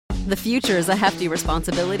The future is a hefty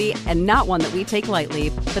responsibility and not one that we take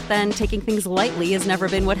lightly, but then taking things lightly has never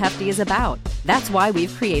been what Hefty is about. That's why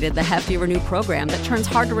we've created the Hefty Renew program that turns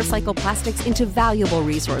hard-to-recycle plastics into valuable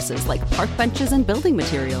resources like park benches and building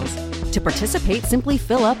materials. To participate, simply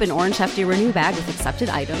fill up an orange Hefty Renew bag with accepted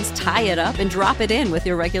items, tie it up, and drop it in with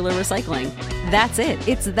your regular recycling. That's it.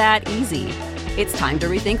 It's that easy. It's time to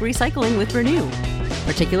rethink recycling with Renew.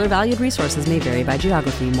 Particular valued resources may vary by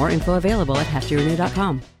geography. More info available at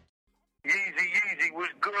heftyrenew.com. Yeezy was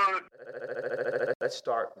good. Let's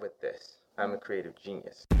start with this. I'm a creative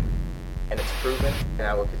genius. And it's proven, and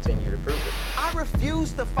I will continue to prove it. I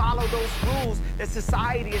refuse to follow those rules that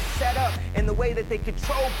society has set up in the way that they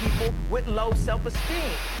control people with low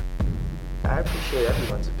self-esteem. I appreciate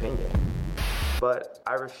everyone's opinion, but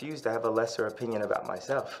I refuse to have a lesser opinion about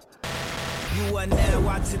myself. You are now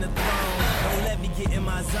watching the throne. Don't let me get in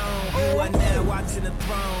my zone. You are now watching the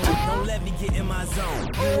throne. Don't let me get in my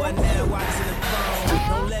zone. You are now watching the throne.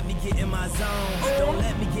 Don't let me get in my zone. Don't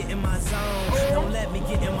let me get in my zone. Don't let me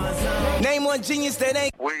get in my zone. Name one genius that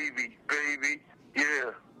ain't Wavy, baby,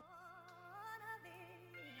 yeah.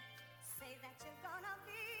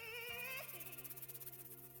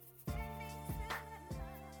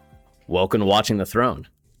 Welcome to Watching the Throne.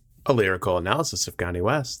 A lyrical analysis of Kanye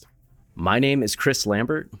West. My name is Chris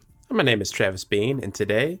Lambert. And my name is Travis Bean, and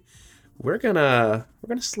today we're gonna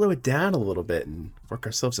slow it down a little bit and work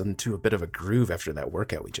ourselves into a bit of a groove after that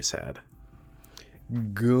workout we just had.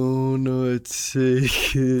 Gonna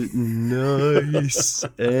take it nice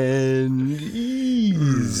and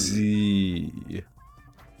easy.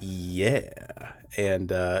 Yeah. And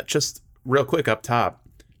just real quick up top,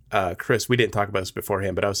 Chris, we didn't talk about this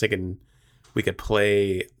beforehand, but I was thinking we could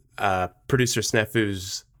play producer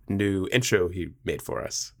Snafu's new intro he made for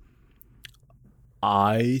us.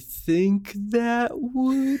 I think that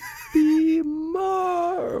would be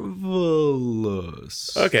marvelous.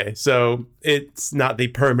 Okay, so it's not the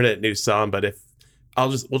permanent new song, but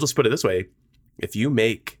we'll just put it this way. If you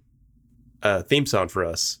make a theme song for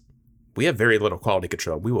us, we have very little quality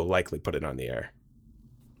control. We will likely put it on the air.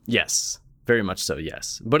 Yes, very much so,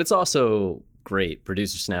 yes. But it's also great.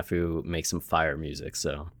 Producer Snafu makes some fire music,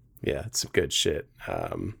 so... Yeah, it's some good shit.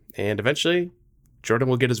 And eventually, Jordan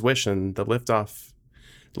will get his wish, and the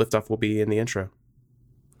liftoff will be in the intro.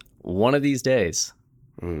 One of these days.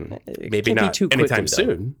 Maybe not too anytime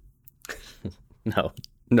soon. No,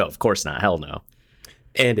 of course not. Hell no.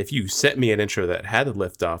 And if you sent me an intro that had the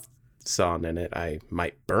liftoff song in it, I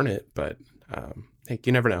might burn it. But hey,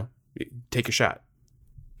 you never know. Take a shot.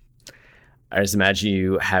 I just imagine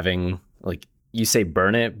you having like. You say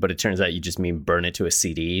burn it, but it turns out you just mean burn it to a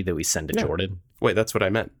CD that we send to Jordan. Wait, that's what I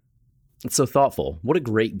meant. It's so thoughtful. What a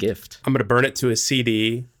great gift. I'm going to burn it to a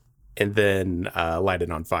CD and then light it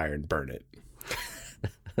on fire and burn it.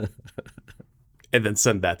 And then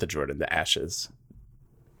send that to Jordan, the ashes.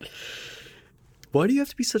 Why do you have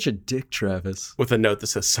to be such a dick, Travis? With a note that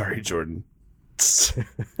says, sorry, Jordan.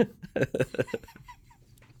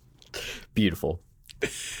 Beautiful.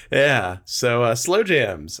 Yeah, so Slow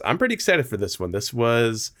Jams. I'm pretty excited for this one. This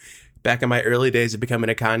was back in my early days of becoming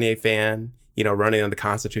a Kanye fan, running on the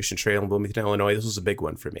Constitution Trail in Bloomington, Illinois. This was a big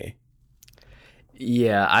one for me.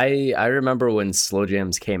 Yeah, I remember when Slow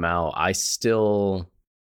Jams came out, I still,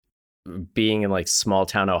 being in like small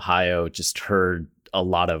town Ohio, just heard a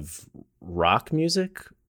lot of rock music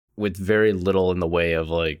with very little in the way of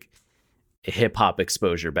like hip hop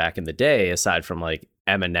exposure back in the day, aside from like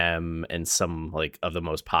Eminem and some like of the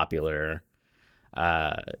most popular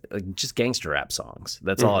like just gangster rap songs.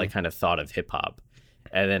 That's all I kind of thought of hip hop.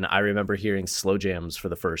 And then I remember hearing Slow Jams for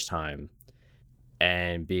the first time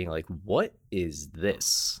and being like, what is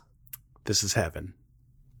this? This is heaven.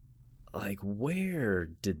 Like, where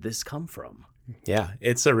did this come from? Yeah,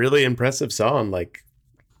 it's a really impressive song. Like,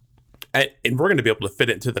 and we're going to be able to fit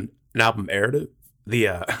it into an album narrative.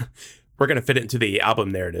 We're going to fit it into the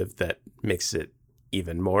album narrative that makes it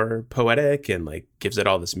even more poetic and like gives it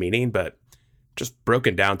all this meaning, but just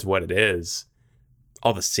broken down to what it is,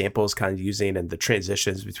 all the samples kind of using and the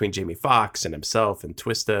transitions between Jamie Foxx and himself and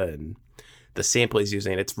Twista and the sample he's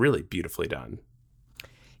using, it's really beautifully done.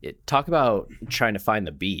 Talk about trying to find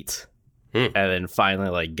the beat and then finally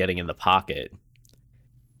like getting in the pocket.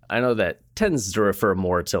 I know that tends to refer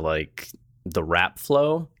more to like the rap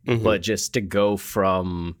flow, but just to go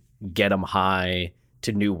from Get 'em High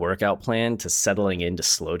to New Workout Plan to settling into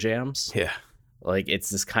Slow Jams. Yeah. Like it's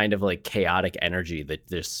this kind of like chaotic energy that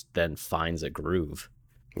just then finds a groove.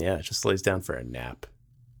 Yeah, it just lays down for a nap.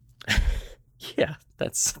 Yeah,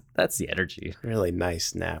 that's the energy. Really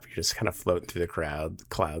nice nap. You're just kind of floating through the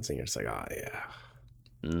clouds and you're just like, oh yeah.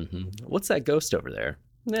 What's that ghost over there?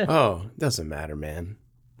 Oh, doesn't matter, man.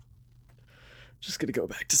 Just gonna go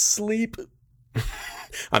back to sleep.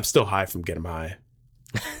 I'm still high from Get 'em High.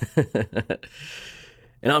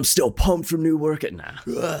 And I'm still pumped from New Workout now.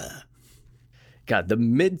 God, the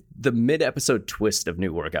mid episode twist of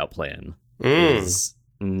New Workout Plan is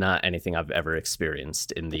not anything I've ever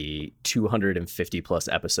experienced in the 250 plus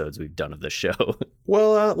episodes we've done of the show.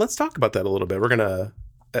 Well, let's talk about that a little bit. We're gonna,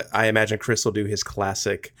 I imagine Chris will do his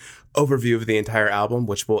classic overview of the entire album,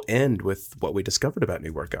 which will end with what we discovered about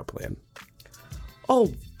New Workout Plan.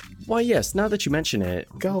 Oh, why yes, now that you mention it,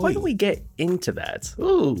 Golly. why don't we get into that?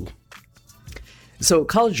 Ooh. So,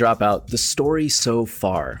 College Dropout, the story so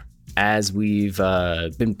far, as we've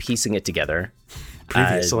been piecing it together.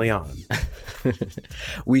 Previously on.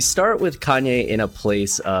 We start with Kanye in a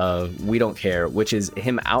place of we don't care, which is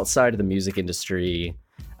him outside of the music industry.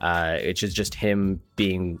 It's just him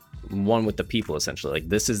being one with the people, essentially. Like,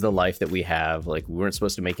 this is the life that we have. Like, we weren't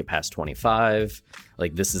supposed to make it past 25.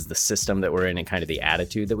 Like, this is the system that we're in and kind of the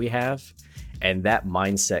attitude that we have. And that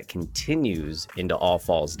mindset continues into All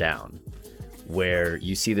Falls Down, where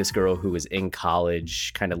you see this girl who is in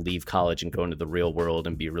college, kind of leave college and go into the real world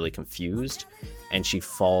and be really confused. And she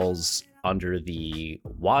falls under the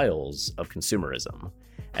wiles of consumerism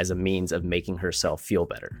as a means of making herself feel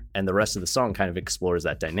better. And the rest of the song kind of explores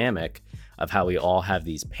that dynamic of how we all have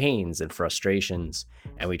these pains and frustrations,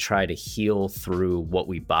 and we try to heal through what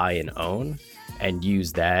we buy and own and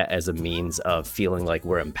use that as a means of feeling like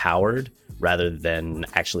we're empowered rather than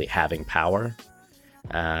actually having power.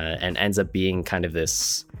 And ends up being kind of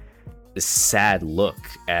this sad look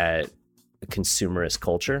at consumerist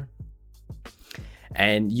culture.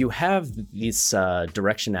 And you have this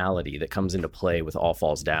directionality that comes into play with All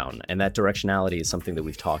Falls Down. And that directionality is something that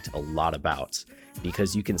we've talked a lot about,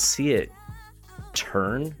 because you can see it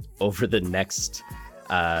turn over the next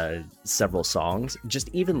several songs. Just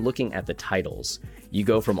even looking at the titles, you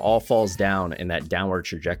go from All Falls Down in that downward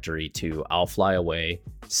trajectory to I'll Fly Away,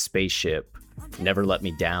 Spaceship, Never Let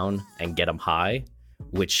Me Down, and Get 'em High,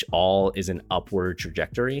 which all is an upward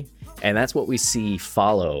trajectory. And that's what we see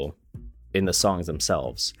follow in the songs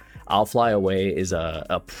themselves. I'll Fly Away is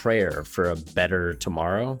a prayer for a better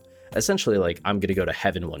tomorrow. Essentially, like, I'm going to go to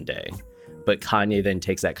heaven one day. But Kanye then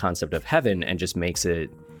takes that concept of heaven and just makes it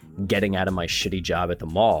getting out of my shitty job at the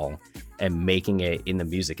mall and making it in the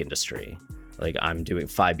music industry. Like, I'm doing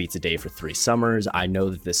 5 beats a day for 3 summers. I know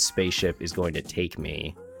that this spaceship is going to take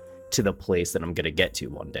me to the place that I'm going to get to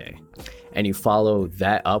one day. And you follow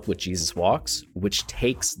that up with Jesus Walks, which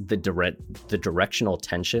takes the directional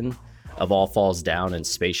tension of All Falls Down and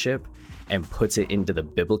Spaceship and puts it into the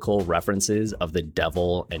biblical references of the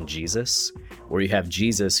devil and Jesus, where you have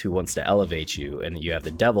Jesus who wants to elevate you and you have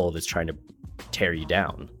the devil that's trying to tear you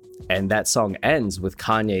down. And that song ends with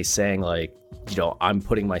Kanye saying, like, you know, I'm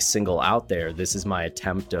putting my single out there. This is my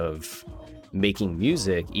attempt of making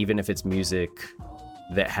music, even if it's music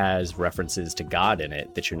that has references to God in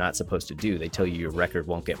it that you're not supposed to do. They tell you your record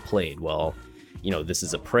won't get played. Well, you know, this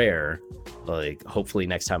is a prayer. Like, hopefully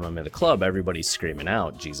next time I'm in the club, everybody's screaming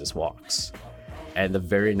out, Jesus Walks. And the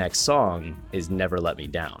very next song is Never Let Me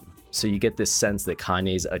Down. So you get this sense that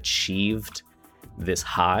Kanye's achieved this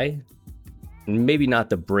high, maybe not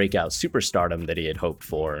the breakout superstardom that he had hoped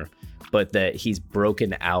for, but that he's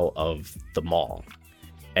broken out of the mall.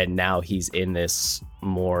 And now he's in this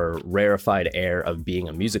more rarefied air of being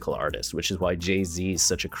a musical artist, which is why Jay-Z is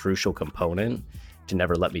such a crucial component to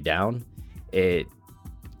Never Let Me Down. It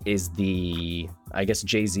is I guess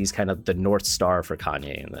Jay-Z's kind of the North Star for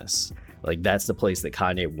Kanye in this. Like, that's the place that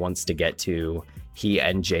Kanye wants to get to, he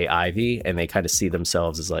and Jay Ivy, and they kind of see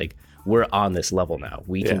themselves as like, we're on this level now.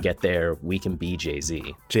 We can get there. We can be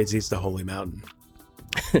Jay-Z. Jay-Z's the holy mountain.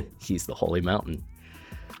 He's the holy mountain.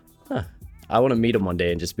 Huh. I want to meet him one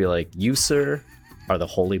day and just be like, you, sir, are the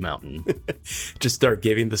holy mountain. Just start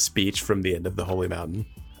giving the speech from the end of the holy mountain.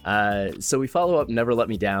 So we follow up Never Let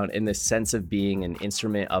Me Down in this sense of being an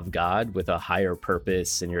instrument of God with a higher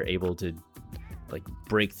purpose, and you're able to, like,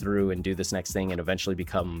 break through and do this next thing and eventually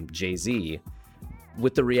become Jay-Z,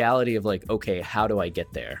 with the reality of, like, okay, how do I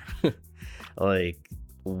get there? Like,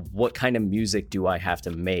 what kind of music do I have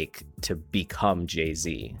to make to become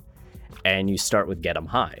Jay-Z? And you start with Get 'em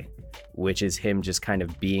High, which is him just kind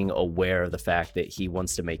of being aware of the fact that he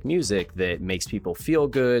wants to make music that makes people feel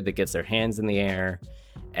good, that gets their hands in the air.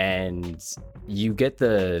 And you get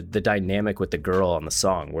the dynamic with the girl on the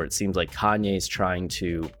song, where it seems like Kanye's trying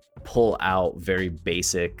to pull out very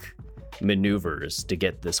basic maneuvers to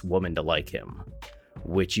get this woman to like him,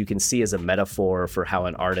 which you can see as a metaphor for how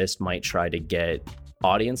an artist might try to get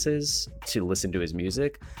audiences to listen to his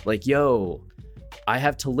music. Like, yo, I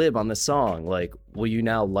have Talib on this song. Like, will you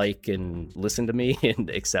now like and listen to me and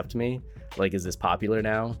accept me? Like, is this popular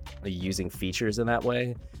now? Are you using features in that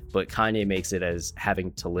way? But Kanye makes it as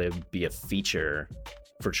having to live be a feature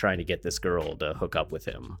for trying to get this girl to hook up with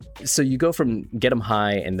him. So you go from Get 'em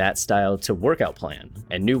High and that style to Workout Plan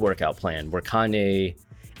and New Workout Plan, where Kanye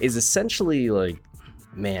is essentially like,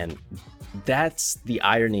 man, that's the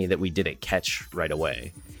irony that we didn't catch right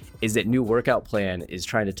away, is that New Workout Plan is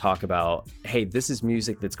trying to talk about, hey, this is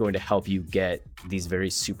music that's going to help you get these very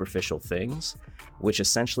superficial things, which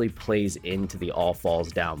essentially plays into the all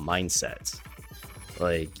falls down mindset.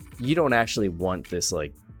 Like, you don't actually want this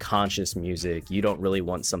like conscious music. You don't really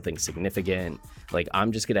want something significant. Like,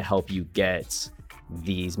 I'm just going to help you get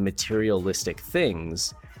these materialistic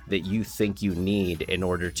things that you think you need in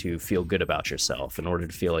order to feel good about yourself, in order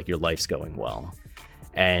to feel like your life's going well.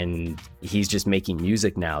 And he's just making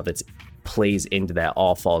music now that plays into that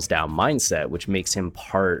all falls down mindset, which makes him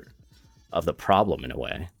part of the problem in a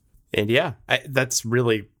way. And yeah, that's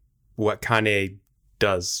really what Kanye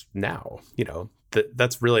does now. You know,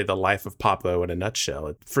 that's really the life of Pablo in a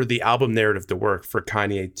nutshell. For the album narrative to work, for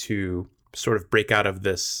Kanye to sort of break out of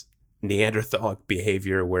this Neanderthal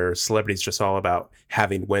behavior where celebrity is just all about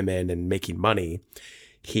having women and making money,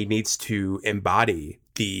 he needs to embody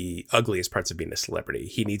the ugliest parts of being a celebrity.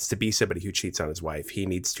 He needs to be somebody who cheats on his wife. He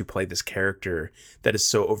needs to play this character that is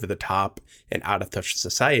so over the top and out of touch with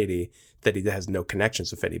society that he has no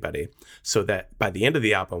connections with anybody. So that by the end of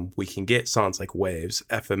the album, we can get songs like Waves,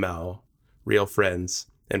 FML, Real Friends,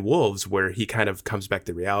 and Wolves, where he kind of comes back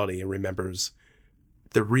to reality and remembers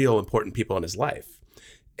the real important people in his life.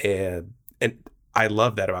 And I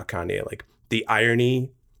love that about Kanye. Like, the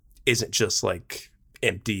irony isn't just like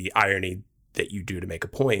empty irony that you do to make a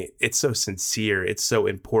point. It's so sincere. It's so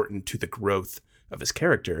important to the growth of his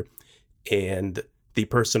character and the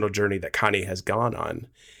personal journey that Kanye has gone on.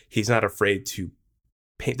 He's not afraid to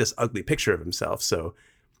paint this ugly picture of himself. So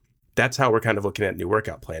that's how we're kind of looking at New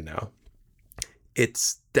Workout Plan now.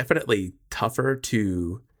 It's definitely tougher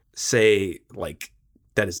to say like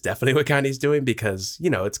that is definitely what Kanye's doing because, you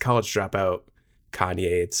know, it's college dropout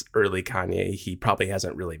Kanye, it's early Kanye. He probably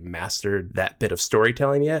hasn't really mastered that bit of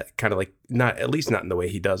storytelling yet. Kind of like not, at least not in the way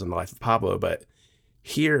he does in The Life of Pablo, but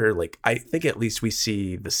here, like, I think at least we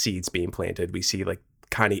see the seeds being planted. We see like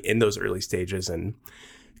Kanye in those early stages and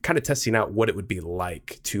kind of testing out what it would be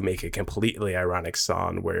like to make a completely ironic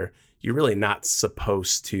song where you're really not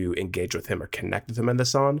supposed to engage with him or connect with him in the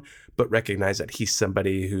song, but recognize that he's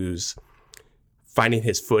somebody who's finding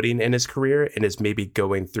his footing in his career and is maybe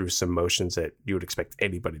going through some motions that you would expect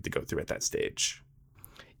anybody to go through at that stage.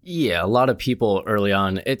 Yeah, a lot of people early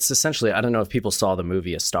on, it's essentially, I don't know if people saw the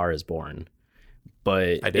movie A Star is Born,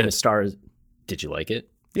 but I did. In A Star, did you like it?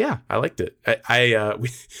 Yeah, I liked it.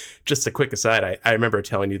 Just a quick aside, I remember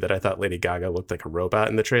telling you that I thought Lady Gaga looked like a robot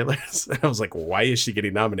in the trailers. And I was like, why is she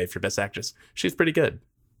getting nominated for Best Actress? She's pretty good.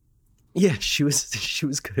 Yeah, she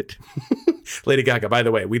was good. Lady Gaga, by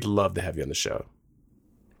the way, we'd love to have you on the show.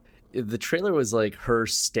 The trailer was like her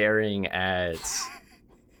staring at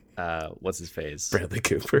what's his face?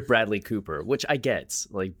 Bradley Cooper, which I get.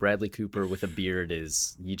 Like, Bradley Cooper with a beard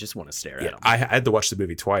is, you just want to stare at him. I had to watch the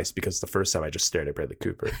movie twice because the first time I just stared at Bradley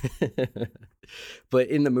Cooper. But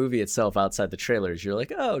in the movie itself, outside the trailers, you're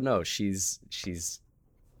like, oh no, she's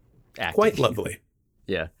acting. Quite lovely.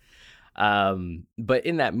 Yeah. But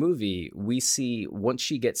in that movie, we see once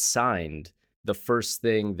she gets signed, the first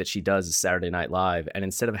thing that she does is Saturday Night Live. And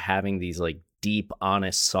instead of having these like deep,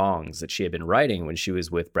 honest songs that she had been writing when she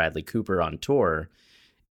was with Bradley Cooper on tour,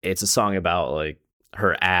 it's a song about like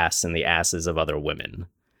her ass and the asses of other women.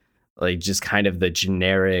 Like, just kind of the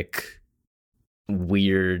generic,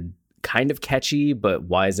 weird, kind of catchy, but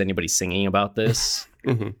why is anybody singing about this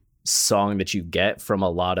song that you get from a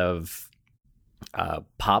lot of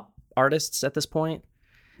pop artists at this point.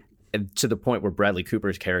 And to the point where Bradley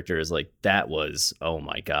Cooper's character is like, that was, oh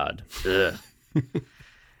my God. Ugh.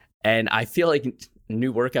 And I feel like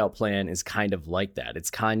New Workout Plan is kind of like that. It's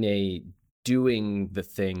Kanye doing the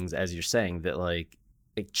things, as you're saying, that like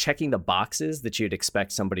checking the boxes that you'd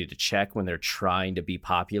expect somebody to check when they're trying to be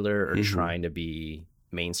popular or trying to be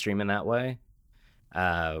mainstream in that way,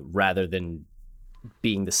 rather than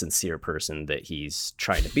being the sincere person that he's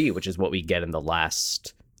trying to be, which is what we get in the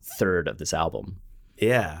last third of this album.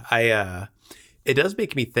 Yeah, it does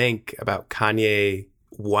make me think about Kanye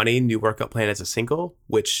wanting New Workout Plan as a single,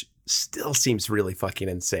 which still seems really fucking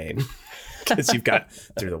insane. Because you've got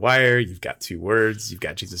Through the Wire, you've got Two Words, you've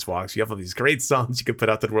got Jesus Walks, you have all these great songs you could put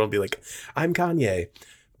out to the world and be like, I'm Kanye.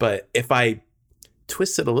 But if I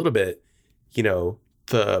twist it a little bit, you know,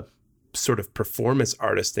 the sort of performance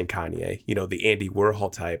artist in Kanye, you know, the Andy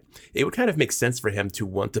Warhol type, it would kind of make sense for him to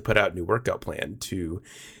want to put out a new workout plan, to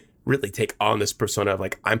really take on this persona of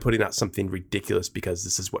like, I'm putting out something ridiculous because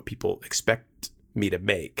this is what people expect me to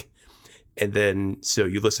make. And then, so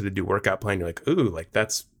you listen to new workout plan, you're like, ooh, like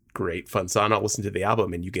that's great, fun song. I'll listen to the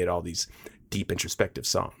album, and you get all these deep introspective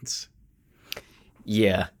songs.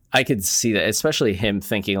 Yeah, I could see that, especially him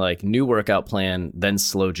thinking like new workout plan, then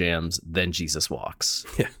slow jams, then Jesus walks.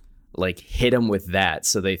 Yeah. Like hit them with that.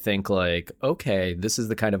 So they think like, okay, this is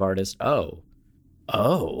the kind of artist. Oh,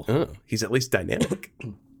 He's at least dynamic.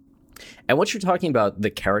 And what you're talking about, the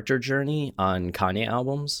character journey on Kanye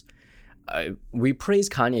albums, we praise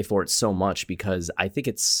Kanye for it so much because I think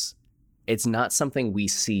it's not something we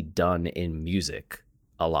see done in music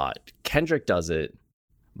a lot. Kendrick does it,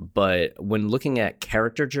 but when looking at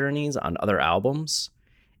character journeys on other albums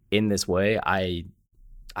in this way, I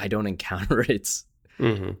don't encounter it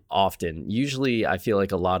often. Usually I feel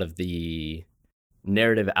like a lot of the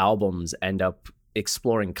narrative albums end up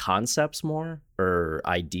exploring concepts more or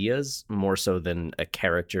ideas more so than a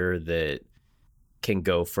character that can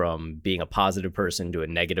go from being a positive person to a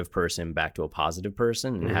negative person back to a positive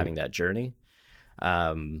person and having that journey.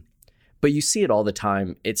 But you see it all the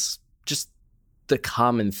time. It's just the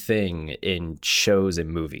common thing in shows and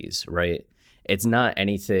movies, right? It's not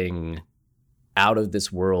anything out of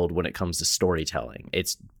this world when it comes to storytelling.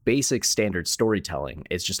 It's basic standard storytelling.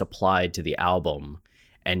 It's just applied to the album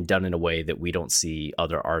and done in a way that we don't see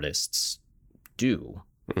other artists do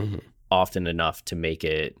often enough to make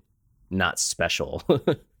it not special.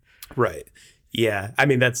 Right. Yeah. I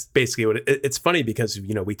mean, that's basically what it's funny because,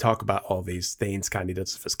 you know, we talk about all these things Kanye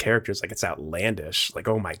does with his characters. Like it's outlandish. Like,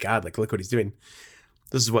 oh my God, like look what he's doing.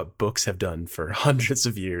 This is what books have done for hundreds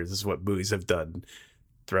of years. This is what movies have done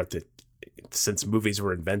since movies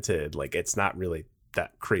were invented. Like it's not really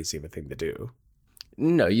that crazy of a thing to do.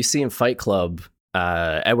 No, you see in Fight Club,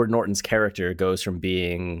 Edward Norton's character goes from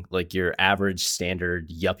being like your average standard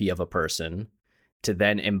yuppie of a person to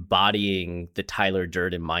then embodying the Tyler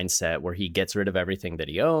Durden mindset where he gets rid of everything that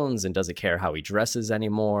he owns and doesn't care how he dresses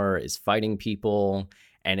anymore, is fighting people,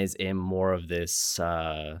 and is in more of this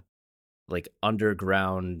like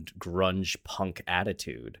underground grunge punk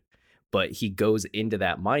attitude. But he goes into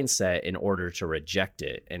that mindset in order to reject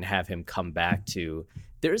it and have him come back to,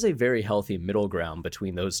 there's a very healthy middle ground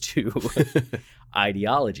between those two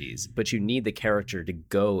ideologies, but you need the character to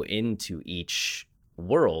go into each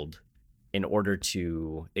world in order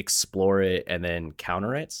to explore it and then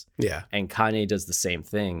counter it. Yeah. And Kanye does the same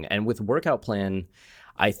thing. And with Workout Plan,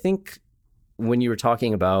 I think when you were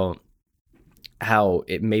talking about how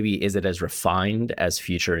it maybe isn't as refined as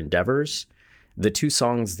future endeavors, the two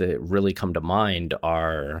songs that really come to mind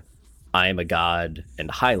are I Am a God and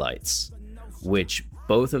Highlights, which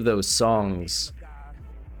both of those songs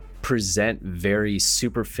present very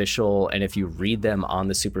superficial, and if you read them on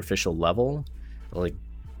the superficial level, like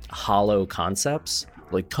hollow concepts.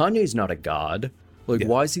 Like Kanye's not a god. Like,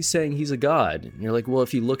 why is he saying he's a god? And you're like, well,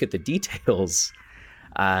 if you look at the details,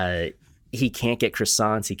 he can't get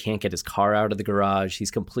croissants. He can't get his car out of the garage.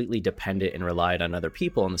 He's completely dependent and relied on other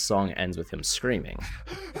people. And the song ends with him screaming.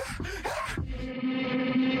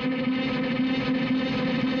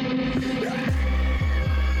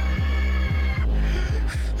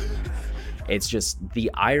 It's just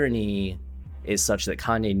the irony is such that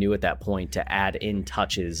Kanye knew at that point to add in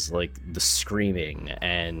touches like the screaming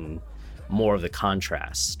and more of the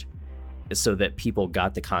contrast so that people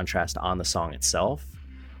got the contrast on the song itself.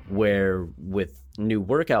 Where with New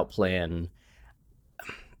Workout Plan,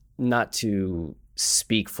 not to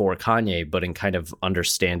speak for Kanye, but in kind of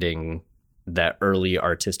understanding that early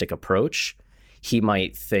artistic approach, he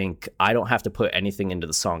might think, I don't have to put anything into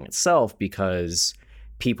the song itself because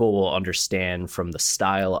people will understand from the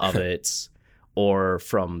style of it or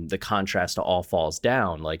from the contrast to All Falls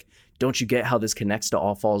Down. Like, don't you get how this connects to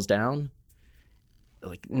All Falls Down?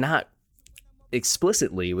 Like, not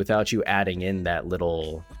explicitly without you adding in that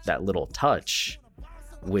little touch,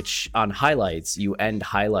 which on Highlights, you end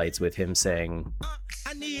Highlights with him saying,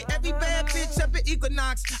 I need every bad bitch up at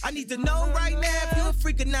Equinox. I need to know right now if you a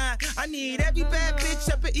freak or not. I need every bad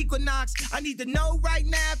bitch up at Equinox. I need to know right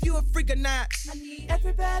now if you a freak or not. I need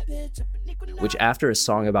every bad bitch up at Equinox. Which after a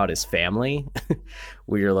song about his family,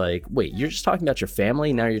 where you're like, wait, you're just talking about your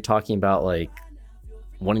family? Now you're talking about like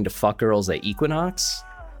wanting to fuck girls at Equinox?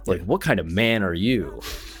 Like, what kind of man are you?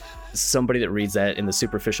 Somebody that reads that in the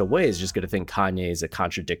superficial way is just going to think Kanye's a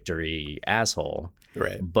contradictory asshole.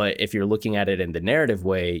 Right. But if you're looking at it in the narrative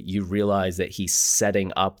way, you realize that he's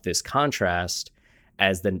setting up this contrast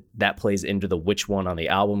as that plays into the which one on the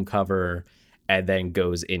album cover and then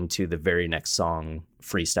goes into the very next song,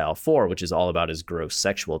 Freestyle 4, which is all about his gross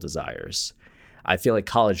sexual desires. I feel like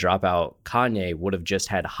College Dropout, Kanye would have just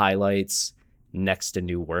had highlights next to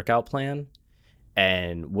New Workout Plan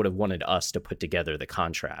and would have wanted us to put together the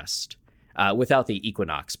contrast without the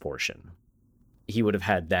Equinox portion. He would have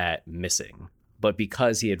had that missing. But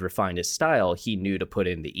because he had refined his style, he knew to put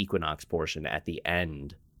in the Equinox portion at the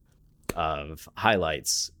end of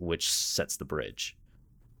highlights, which sets the bridge.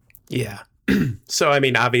 Yeah. So, I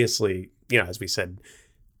mean, obviously, as we said,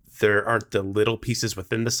 there aren't the little pieces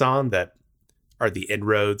within the song that are the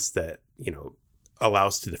inroads that, allow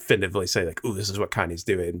us to definitively say, like, ooh, this is what Kanye's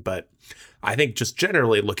doing. But I think just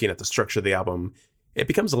generally looking at the structure of the album, it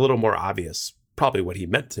becomes a little more obvious probably what he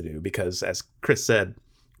meant to do, because as Chris said,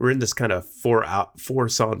 we're in this kind of four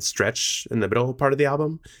song stretch in the middle part of the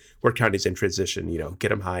album where Kanye's in transition,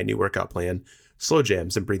 Get 'Em High, New Workout Plan, Slow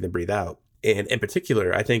Jams, and Breathe In, Breathe Out. And in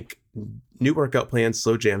particular, I think New Workout Plan,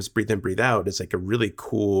 Slow Jams, Breathe In, Breathe Out is like a really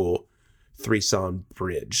cool 3-song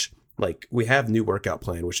bridge. Like, we have New Workout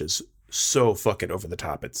Plan, which is so fucking over the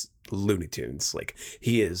top. It's Looney Tunes. Like,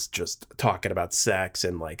 he is just talking about sex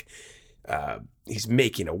and like, he's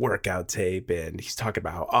making a workout tape and he's talking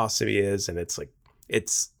about how awesome he is. And it's like,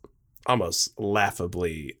 it's almost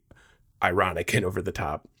laughably ironic and over the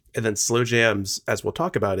top. And then Slow Jams, as we'll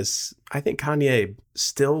talk about, is, I think, Kanye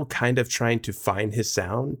still kind of trying to find his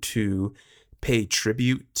sound to pay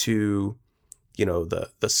tribute to,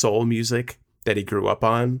 the soul music that he grew up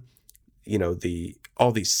on,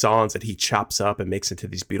 all these songs that he chops up and makes into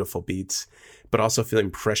these beautiful beats, but also feeling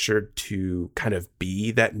pressured to kind of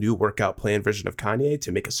be that New Workout Plan version of Kanye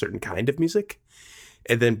to make a certain kind of music.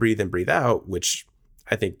 And then Breathe In, Breathe Out, which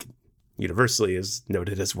I think universally is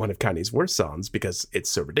noted as one of Kanye's worst songs because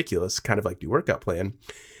it's so ridiculous, kind of like New Workout Plan,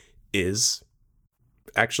 is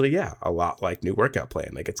actually, a lot like New Workout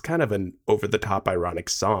Plan. Like, it's kind of an over-the-top ironic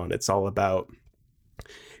song. It's all about,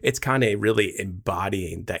 it's Kanye really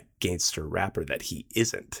embodying that gangster rapper that he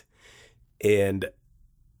isn't. And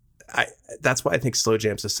that's why I think Slow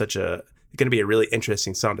Jams is going to be a really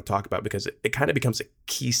interesting song to talk about, because it kind of becomes a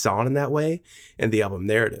key song in that way in the album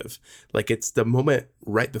narrative. Like, it's the moment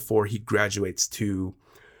right before he graduates to,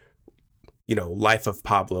 Life of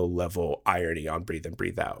Pablo level irony on Breathe In,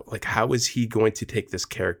 Breathe Out. Like, how is he going to take this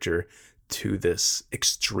character to this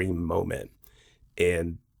extreme moment?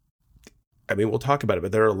 And I mean, we'll talk about it,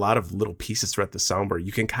 but there are a lot of little pieces throughout the song where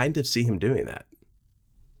you can kind of see him doing that.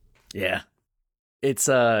 Yeah.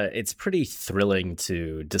 It's pretty thrilling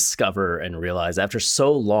to discover and realize after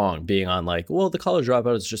so long being on like, well, the College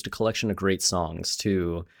Dropout is just a collection of great songs,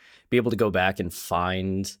 to be able to go back and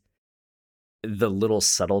find the little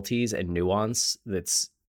subtleties and nuance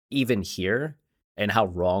that's even here, and how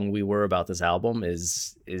wrong we were about this album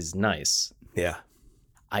is nice. Yeah.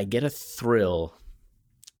 I get a thrill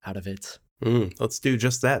out of it. Let's do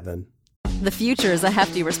just that then. The future is a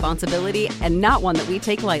hefty responsibility and not one that we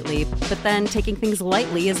take lightly. But then taking things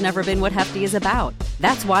lightly has never been what Hefty is about.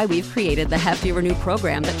 That's why we've created the Hefty Renew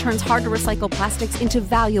program that turns hard to recycle plastics into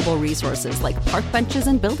valuable resources like park benches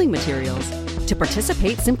and building materials. To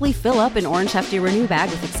participate, simply fill up an orange Hefty Renew bag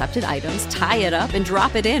with accepted items, tie it up, and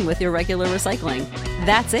drop it in with your regular recycling.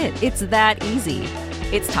 That's it. It's that easy.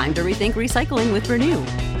 It's time to rethink recycling with Renew.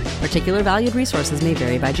 Particular valued resources may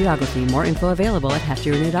vary by geography. More info available at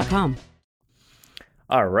heftyrenew.com.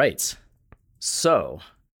 All right. So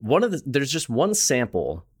there's just one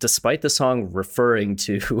sample, despite the song referring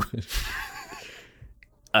to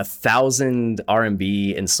 1,000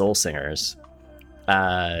 R&B and soul singers.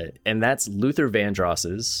 And that's Luther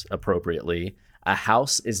Vandross's, appropriately, A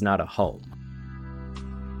House Is Not a Home.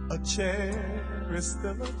 A chair is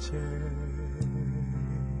still a chair,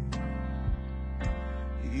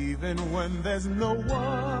 even when there's no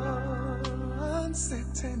one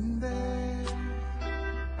sitting there.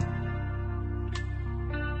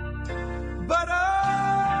 But a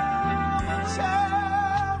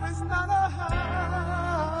chair is not a house,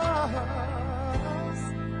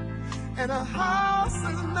 and a house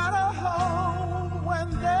is not a home when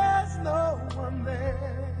there's no one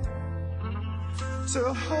there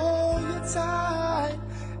to hold you tight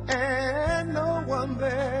and no one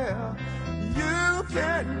there you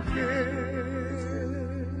can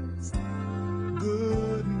kiss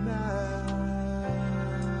good night.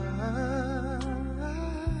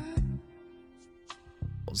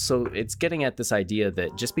 So it's getting at this idea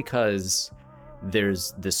that just because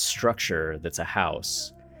there's this structure that's a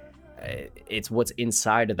house, it's what's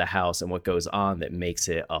inside of the house and what goes on that makes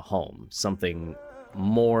it a home. Something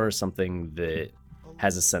more, something that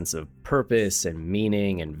has a sense of purpose and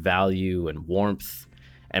meaning and value and warmth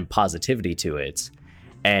and positivity to it.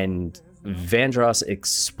 And Vandross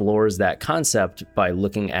explores that concept by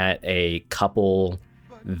looking at a couple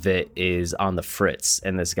that is on the fritz,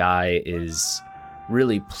 and this guy is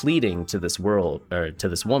really pleading to this world, or to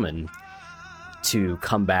this woman, to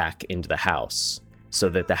come back into the house so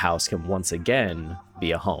that the house can once again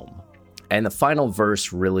be a home. And the final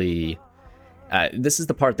verse really, this is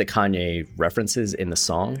the part that Kanye references in the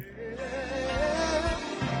song.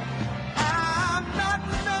 I'm not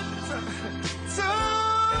meant to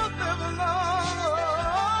live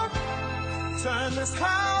alone. Turn this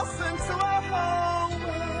house into a home.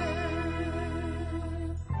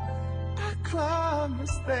 I climb the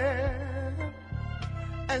stair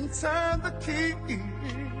and turn the key.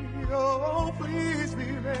 Oh, please be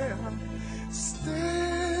there. Still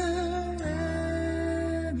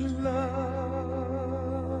in love.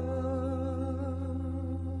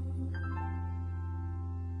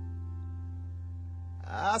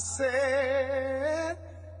 I said,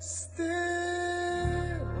 still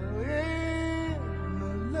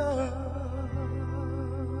in love.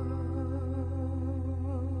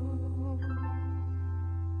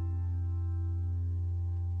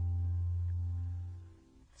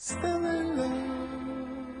 Still in love.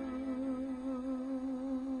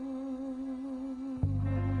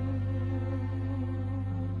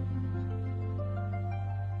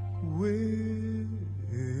 With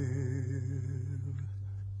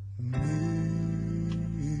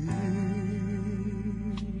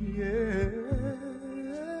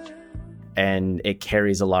And it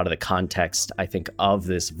carries a lot of the context, I think, of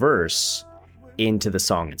this verse into the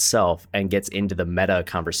song itself, and gets into the meta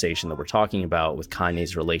conversation that we're talking about with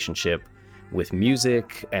Kanye's relationship with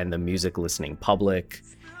music and the music listening public,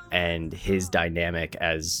 and his dynamic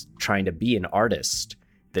as trying to be an artist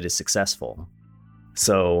that is successful.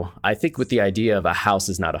 So I think with the idea of a house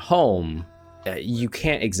is not a home, you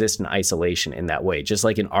can't exist in isolation in that way. Just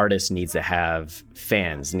like an artist needs to have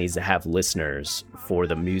fans, needs to have listeners for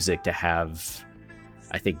the music to have,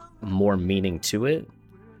 I think, more meaning to it,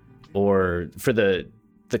 or for the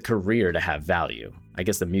career to have value. I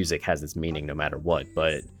guess the music has its meaning no matter what,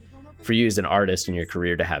 but for you as an artist and your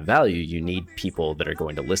career to have value, you need people that are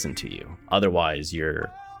going to listen to you. Otherwise,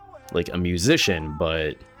 you're like a musician,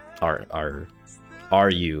 but are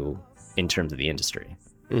you in terms of the industry?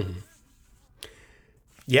 Mm-hmm.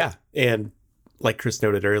 Yeah, and like Chris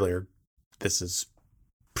noted earlier, this is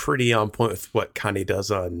pretty on point with what Kanye does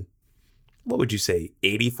on, what would you say,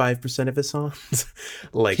 85% of his songs?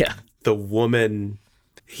 The woman,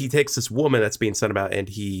 he takes this woman that's being sung about and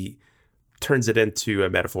he turns it into a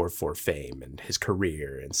metaphor for fame and his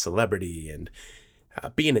career and celebrity and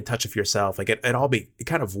being in touch with yourself. Like it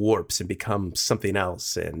kind of warps and becomes something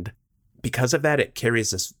else. And because of that, it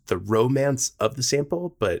carries the romance of the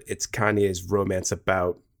sample, but it's Kanye's romance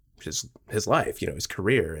about his life, his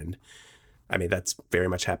career. And I mean, that's very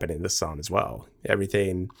much happening in this song as well.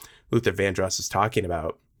 Everything Luther Vandross is talking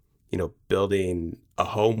about, building a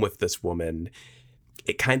home with this woman,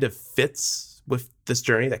 it kind of fits with this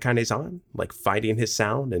journey that Kanye's on, like finding his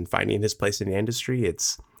sound and finding his place in the industry.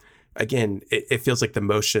 It's, again, it feels like the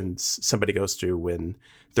motions somebody goes through when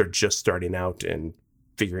they're just starting out and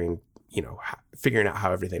figuring out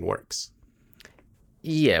how everything works.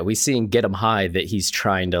 Yeah, we see in Get 'Em High that he's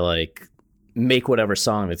trying to like make whatever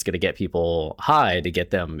song that's going to get people high, to get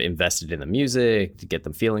them invested in the music, to get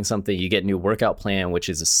them feeling something. You get New Workout Plan, which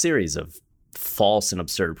is a series of false and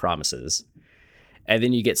absurd promises. And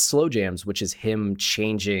then you get Slow Jams, which is him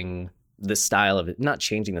changing the style of it, not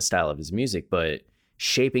changing the style of his music, but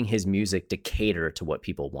shaping his music to cater to what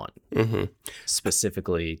people want,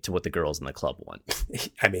 specifically to what the girls in the club want.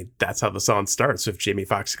 I mean, that's how the song starts, with Jamie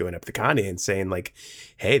Foxx going up to Kanye and saying like,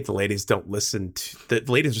 hey, the ladies are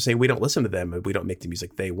saying we don't listen to them and we don't make the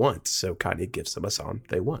music they want. So Kanye gives them a song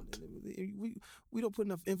they want. We don't put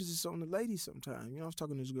enough emphasis on the ladies sometimes. I was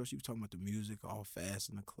talking to this girl, she was talking about the music all fast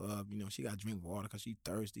in the club. She got to drink water because she's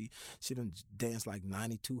thirsty. She done danced like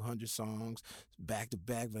 9,200 songs back to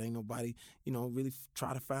back, but ain't nobody, really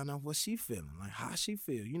try to find out what she feeling, like how she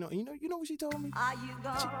feel. You know what she told me?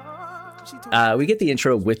 We get the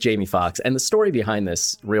intro with Jamie Foxx, and the story behind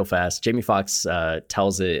this real fast. Jamie Foxx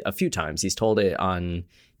tells it a few times. He's told it on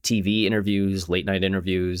TV interviews, late night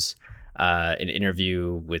interviews, an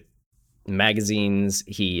interview with magazines.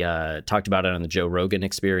 He talked about it on the Joe Rogan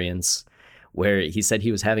Experience, where he said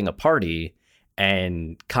he was having a party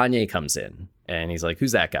and Kanye comes in and he's like,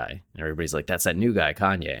 who's that guy? And everybody's like, that's that new guy,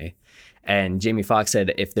 Kanye. And Jamie Foxx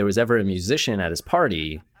said if there was ever a musician at his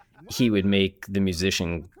party, he would make the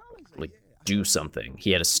musician like do something.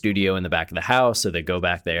 He had a studio in the back of the house, so they go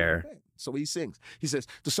back there So he sings. He says,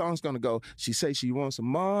 the song's going to go, she say she wants some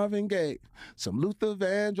Marvin Gaye, some Luther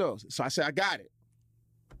Vandross. So I said, I got it.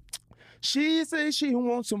 She say she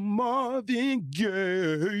wants some Marvin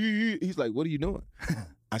Gaye. He's like, what are you doing?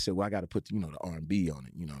 I said, well, I got to put, the R&B on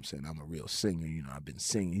it. You know what I'm saying? I'm a real singer. I've been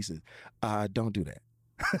singing. He said, don't do that.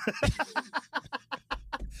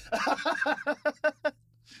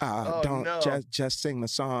 Just sing the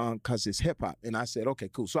song because it's hip hop. And I said, okay,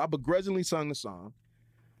 cool. So I begrudgingly sung the song.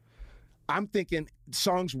 I'm thinking,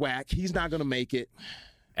 song's whack. He's not going to make it.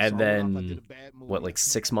 And then,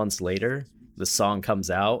 6 months later, the song comes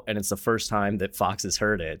out, and it's the first time that Fox has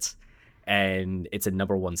heard it. And it's a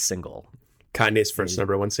 #1 single. Kanye's first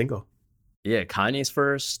 #1 single. Yeah, Kanye's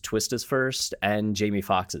first, Twista's first, and Jamie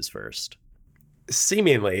Foxx's first.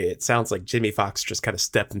 Seemingly, it sounds like Jamie Foxx just kind of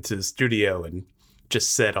stepped into the studio and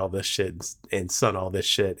just said all this shit and sung all this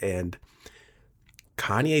shit. And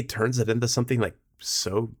Kanye turns it into something like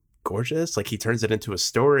so gorgeous. Like he turns it into a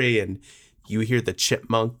story, and you hear the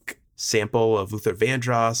chipmunk sample of Luther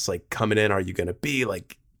Vandross like coming in. Are you gonna be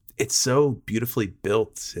like? It's so beautifully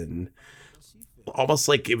built and almost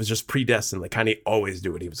like it was just predestined. Like Kanye always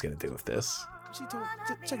knew what he was gonna do with this. She told,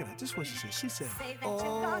 check it out. This is what she said. She said,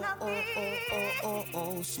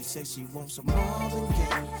 She said she wants some Marvin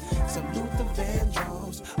Gaye, some Luther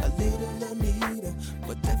Vandross, a little Anita,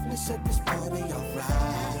 but definitely set this party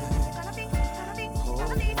alright.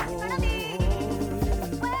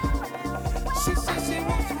 She said she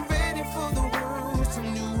wants some ready for the world,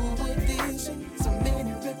 some new edition, some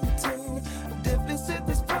mini repertoire, definitely set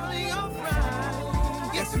this party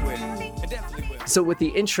alright. Yes, it will. It definitely will. So with the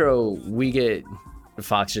intro, we get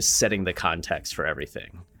Fox just setting the context for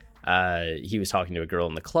everything. He was talking to a girl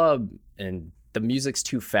in the club, and the music's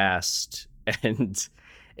too fast, and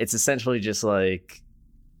it's essentially just like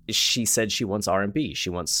she said she wants R&B, she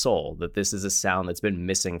wants soul, that this is a sound that's been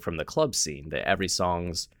missing from the club scene, that every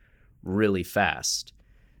song's really fast.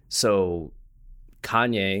 So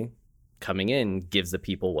Kanye coming in gives the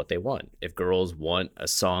people what they want. If girls want a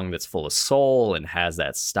song that's full of soul and has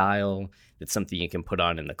that style, it's something you can put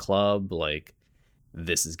on in the club, like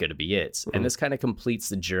this is going to be it. And this kind of completes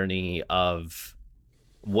the journey of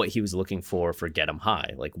what he was looking for Get 'Em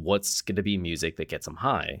High. Like what's going to be music that gets him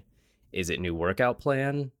high? Is it new workout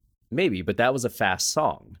plan? Maybe, but that was a fast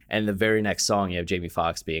song. And the very next song, you have Jamie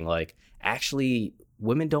Foxx being like, actually,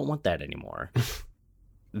 women don't want that anymore.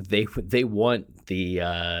 They want the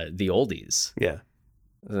oldies. Yeah.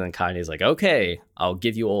 And then Kanye's like, okay, I'll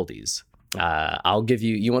give you oldies. I'll give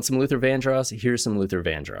you want some Luther Vandross? Here's some Luther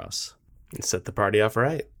Vandross. And set the party off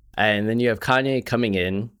right. And then you have Kanye coming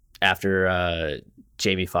in after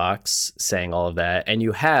Jamie Foxx saying all of that. And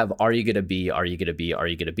you have, are you going to be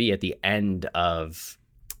at the end of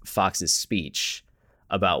Fox's speech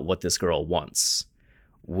about what this girl wants,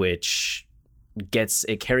 which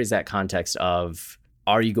carries that context of,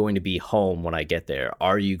 are you going to be home when I get there?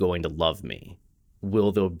 Are you going to love me?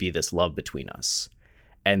 Will there be this love between us?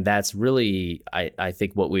 And that's really, I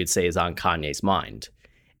think what we would say is on Kanye's mind.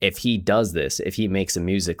 If he does this, if he makes a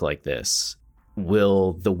music like this,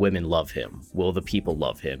 will the women love him? Will the people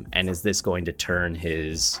love him? And is this going to turn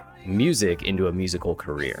his music into a musical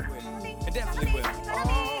career? It definitely will.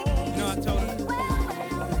 No,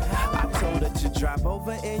 I told her to drop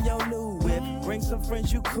over in your new whip. Bring some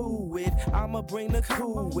friends you cool with. I'ma bring the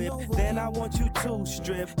cool whip. Then I want you to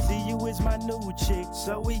strip. See you is my new chick.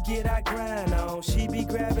 So we get our grind on. She be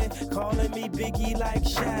grabbing, calling me Biggie like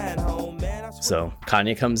Shine Home. Man, so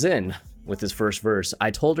Kanye comes in with his first verse.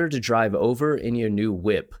 I told her to drive over in your new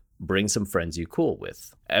whip. Bring some friends you cool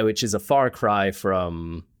with. Which is a far cry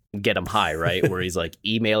from Get 'Em High, right? Where he's like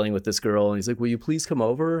emailing with this girl and he's like, will you please come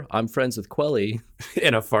over? I'm friends with Quelly.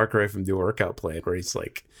 And a far cry from the workout plan where he's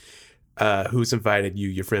like, who's invited you?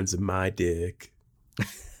 Your friends of my dick.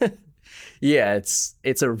 Yeah, it's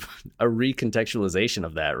a recontextualization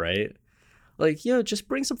of that, right? Like, yo, just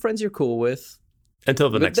bring some friends you're cool with.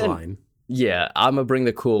 Until the next line. Yeah, I'm gonna bring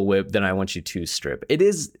the cool whip, then I want you to strip. It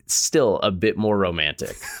is still a bit more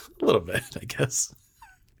romantic. A little bit, I guess.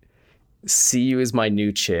 See you as my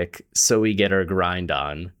new chick, so we get our grind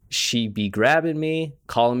on. She be grabbing me,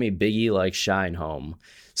 calling me Biggie like Shine Home.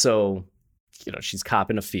 So, she's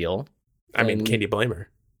copping a feel. I mean, can you blame her?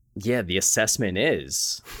 Yeah, the assessment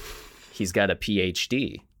is he's got a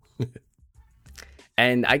PhD.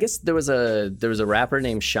 And I guess there was a rapper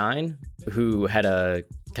named Shine who had a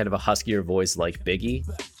kind of a huskier voice like Biggie.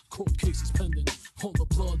 Court cases pending. All the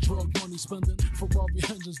blood, drug money spending. Ferrari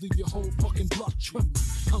engines leave your whole fucking block trembling.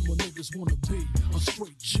 I'm what niggas wanna be, a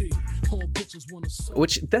straight G. All bitches wanna say.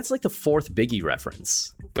 Which, that's like the fourth Biggie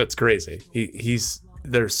reference. That's crazy.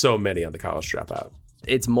 There's so many on the College Dropout.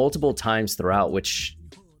 It's multiple times throughout, which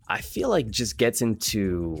I feel like just gets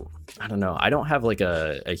into, I don't know, I don't have like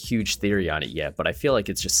a huge theory on it yet, but I feel like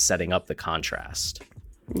it's just setting up the contrast.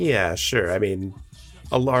 Yeah, sure. I mean,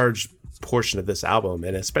 a large portion of this album,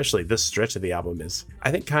 and especially this stretch of the album, is,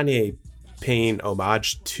 I think, Kanye paying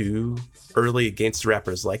homage to early gangster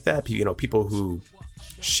rappers like that, you know, people who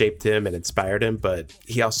shaped him and inspired him, but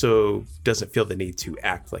he also doesn't feel the need to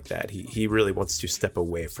act like that. He really wants to step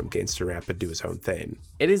away from gangster rap and do his own thing.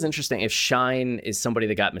 It is interesting if Shine is somebody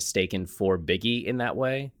that got mistaken for Biggie in that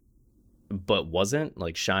way, but wasn't,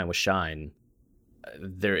 like Shine was Shine.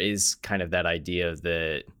 There is kind of that idea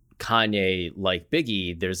that Kanye, like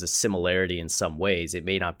Biggie, there's a similarity in some ways. It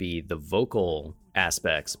may not be the vocal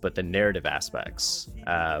aspects, but the narrative aspects.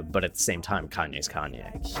 But at the same time, Kanye's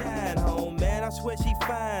Kanye. Shine home, man, I swear she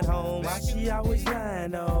fine home. Why she always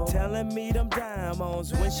lying, oh, telling me them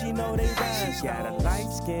diamonds when she know they rhyme. She got a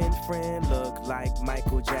light-skinned friend, look like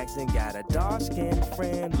Michael Jackson. Got a dark-skinned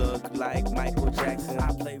friend, look like Michael Jackson.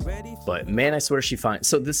 I play ready for... But man, I swear she fine.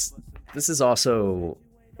 So this is also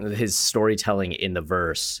his storytelling in the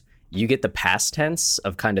verse. You get the past tense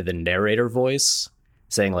of kind of the narrator voice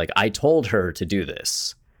saying like, I told her to do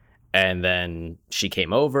this. And then she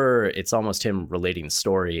came over. It's almost him relating the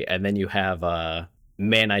story. And then you have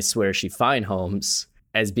man, I swear she fine homes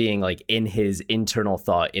as being like in his internal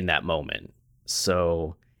thought in that moment.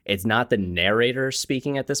 So it's not the narrator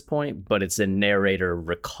speaking at this point, but it's the narrator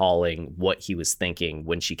recalling what he was thinking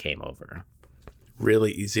when she came over.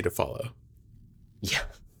 Really easy to follow. Yeah,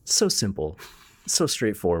 so simple. So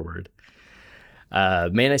straightforward.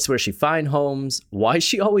 Man, I swear she fine homes. Why is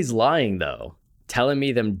she always lying, though? Telling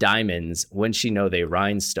me them diamonds when she know they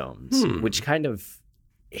rhinestones, which kind of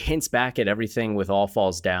hints back at everything with All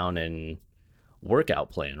Falls Down and Workout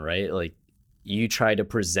Plan, right? Like, you try to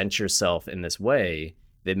present yourself in this way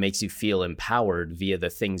that makes you feel empowered via the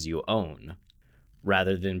things you own,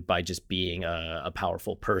 rather than by just being a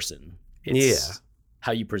powerful person. It's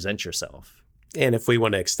how you present yourself. And if we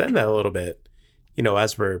want to extend that a little bit, you know,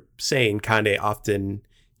 as we're saying, Kanye often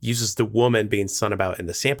uses the woman being sung about in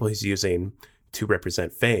the sample he's using to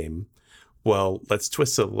represent fame. Well, let's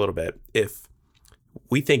twist it a little bit. If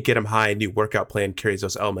we think Get 'Em High, New Workout Plan carries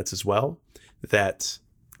those elements as well, that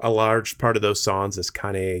a large part of those songs is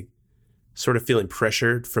Kanye sort of feeling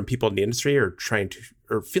pressured from people in the industry or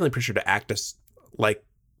feeling pressured to act as like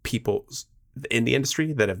people in the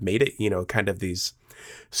industry that have made it, you know, kind of these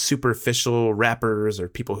superficial rappers or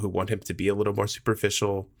people who want him to be a little more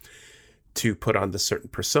superficial to put on this certain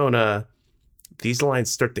persona. These lines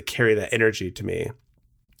start to carry that energy to me.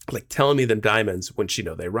 Like telling me them diamonds when she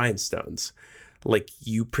know they rhinestones. Like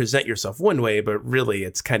you present yourself one way, but really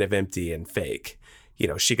it's kind of empty and fake. You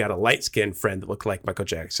know, she got a light-skinned friend that looked like Michael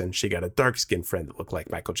Jackson. She got a dark-skinned friend that looked like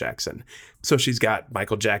Michael Jackson. So she's got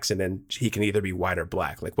Michael Jackson, and he can either be white or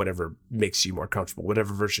black, like whatever makes you more comfortable,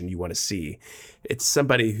 whatever version you want to see. It's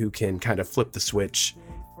somebody who can kind of flip the switch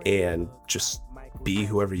and just be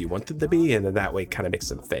whoever you want them to be, and then that way kind of makes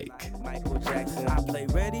them fake. Michael Jackson, I play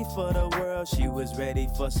ready for the world. She was ready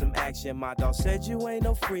for some action. My dog said you ain't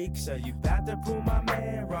no freak, so you got to prove my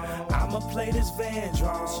man wrong. I'ma play this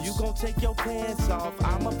Vandross. You gon' take your pants off.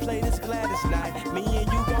 I'ma play this Gladys night. Me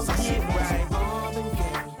and you gon' get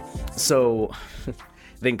right. So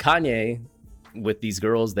then Kanye, with these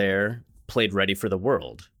girls there, played Ready for the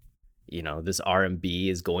World. You know, this R&B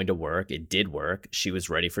is going to work. It did work. She was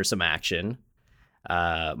ready for some action.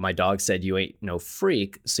 My dog said, you ain't no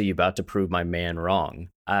freak, so you about to prove my man wrong.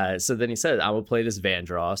 So then he said, I'm gonna play this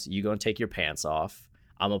Vandross. You gonna take your pants off.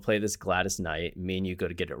 I'm gonna play this Gladys Knight. Me and you go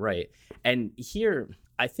to get it right. And here,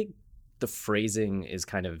 I think the phrasing is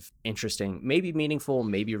kind of interesting, maybe meaningful,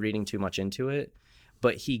 maybe reading too much into it.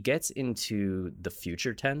 But he gets into the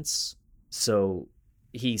future tense. So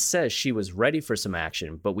he says she was ready for some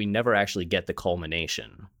action, but we never actually get the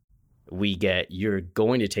culmination. We get, you're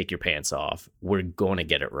going to take your pants off. We're going to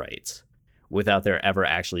get it right, without there ever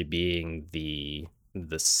actually being the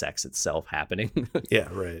sex itself happening. Yeah,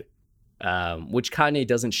 right. Which Kanye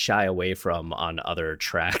doesn't shy away from on other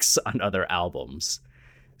tracks, on other albums.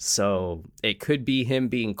 So it could be him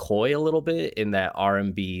being coy a little bit in that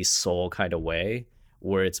R&B soul kind of way,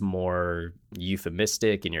 where it's more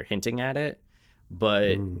euphemistic and you're hinting at it.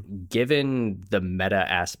 But given the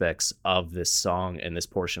meta aspects of this song and this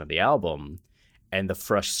portion of the album, and the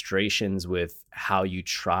frustrations with how you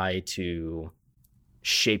try to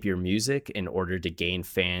shape your music in order to gain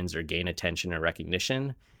fans or gain attention or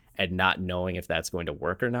recognition, and not knowing if that's going to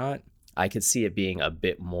work or not, I could see it being a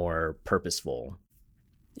bit more purposeful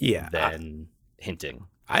than hinting.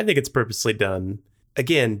 I think it's purposely done.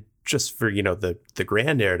 Again, just for, the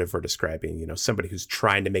grand narrative we're describing, somebody who's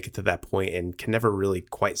trying to make it to that point and can never really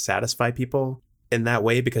quite satisfy people in that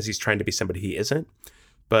way because he's trying to be somebody he isn't.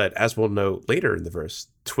 But as we'll note later in the verse,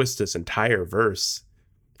 Twista's entire verse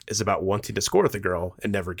is about wanting to score with a girl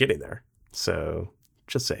and never getting there. So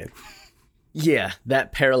just saying. Yeah,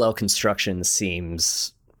 that parallel construction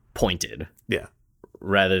seems pointed. Yeah.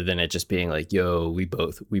 Rather than it just being like, yo, we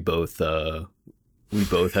both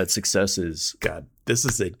had successes. God, this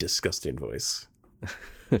is a disgusting voice.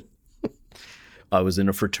 I was in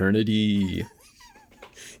a fraternity.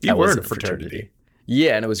 You were in a fraternity.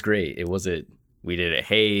 Yeah, and it was great. We did a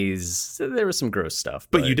haze. There was some gross stuff.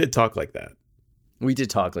 But you did talk like that. We did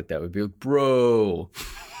talk like that. We'd be like, bro,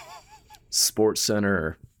 Sports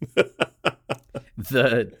Center.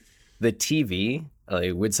 The TV,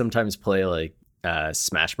 would sometimes play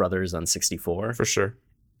Smash Brothers on 64. For sure.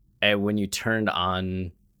 And when you turned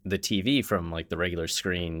on the TV from the regular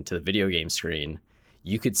screen to the video game screen,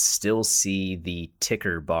 you could still see the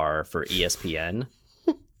ticker bar for ESPN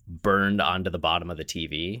burned onto the bottom of the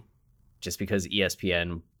TV, just because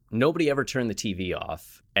ESPN, nobody ever turned the TV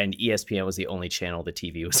off, and ESPN was the only channel the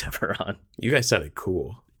TV was ever on. You guys sounded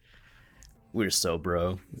cool. We were so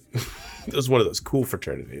bro. It was one of those cool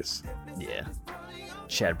fraternities. Yeah.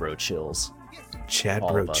 Chad Bro Chills. Chad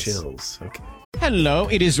Bro Chills. Okay. Hello,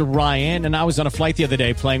 it is Ryan, and I was on a flight the other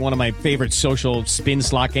day playing one of my favorite social spin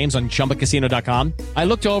slot games on ChumbaCasino.com. I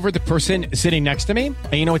looked over at the person sitting next to me,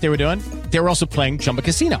 and you know what they were doing? They were also playing Chumba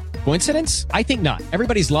Casino. Coincidence? I think not.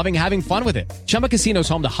 Everybody's loving having fun with it. Chumba Casino is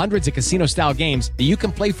home to hundreds of casino-style games that you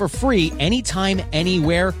can play for free anytime,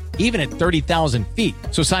 anywhere, even at 30,000 feet.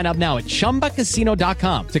 So sign up now at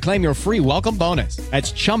ChumbaCasino.com to claim your free welcome bonus.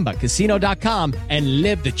 That's ChumbaCasino.com and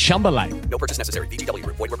live the Chumba life. No purchase necessary. VGW.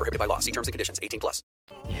 Void where prohibited by law. See terms and conditions. 18+.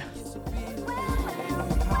 Yeah.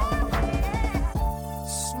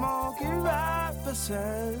 Smoking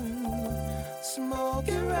Robinson,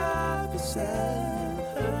 Smoking Robinson,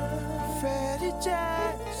 Freddie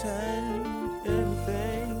Jackson,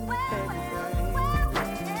 everything.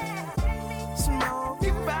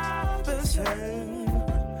 Smoking Robinson,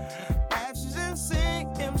 Ashes and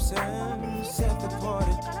Simpson, set the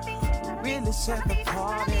party, really set the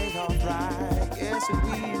party off right. Yes, it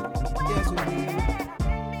will. Yes, it will.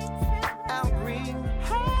 Al Green,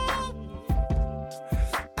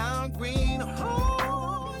 Al Green.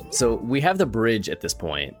 So we have the bridge at this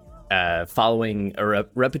point, following a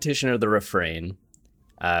repetition of the refrain,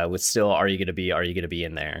 with still, are you going to be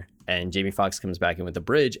in there? And Jamie Foxx comes back in with the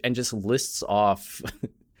bridge and just lists off,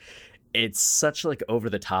 it's such over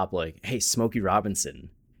the top, hey, Smokey Robinson,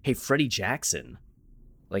 hey, Freddie Jackson,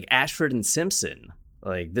 Ashford and Simpson,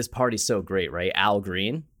 this party's so great, right? Al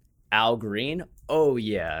Green, oh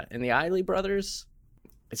yeah. And the Isley Brothers,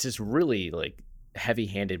 it's just really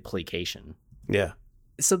heavy-handed placation. Yeah.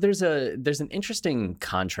 So there's an interesting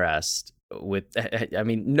contrast with,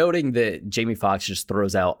 noting that Jamie Foxx just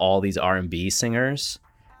throws out all these R&B singers,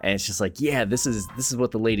 and it's just yeah, this is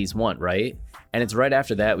what the ladies want, right? And it's right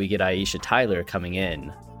after that we get Aisha Tyler coming in.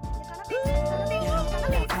 Now,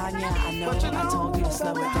 Kanye, I know I told you to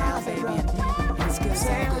slow it down, baby, and it's good, it's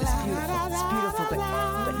all good, it's beautiful, but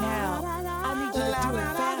now I need you to do it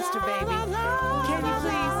faster, baby. Can you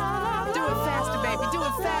please do it faster, baby? Do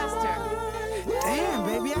it faster. Damn,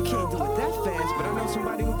 baby, I can't do it that fast, but I know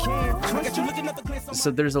somebody who can. So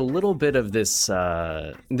there's a little bit of this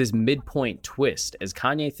this midpoint twist as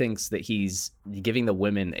Kanye thinks that he's giving the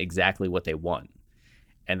women exactly what they want,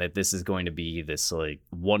 and that this is going to be this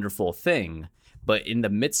wonderful thing. But in the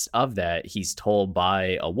midst of that, he's told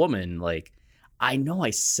by a woman, I know I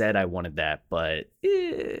said I wanted that, but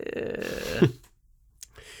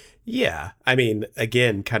yeah.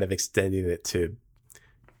 Again, kind of extending it to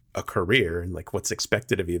a career and what's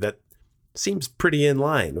expected of you. That seems pretty in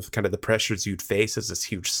line with kind of the pressures you'd face as this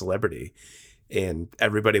huge celebrity. And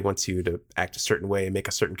everybody wants you to act a certain way and make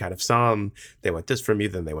a certain kind of song. They want this from you,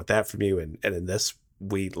 then they want that from you. And in this,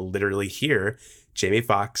 we literally hear Jamie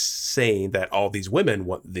Foxx saying that all these women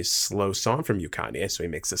want this slow song from you, Kanye. So he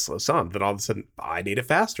makes this slow song. Then all of a sudden, I need it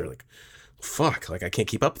faster. Fuck, I can't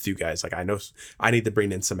keep up with you guys. I know I need to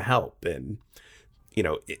bring in some help. And,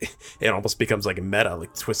 it almost becomes meta.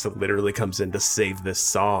 Twista literally comes in to save this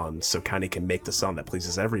song so Kanye can make the song that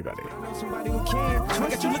pleases everybody. Somebody who can. I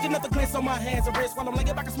got you looking at the glance on my hands and wrists while I'm laying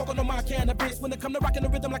back and smoking on my cannabis. When it come to rocking the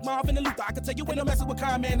rhythm like Marvin and Luther, I can tell you when I'm messing with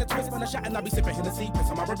Kanye and the twist. When I shot and I be sipping Hennessy, piss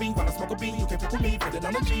on my R&B while I smoke a beat. You can pick with me, put it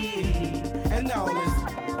on the G. And now listen.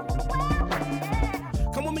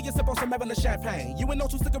 Come with me and sip on some Evelyn champagne. You and no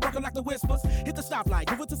two stick rockin' like the whispers. Hit the stoplight,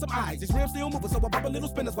 give it to some eyes. These rims still moving, so I pop a little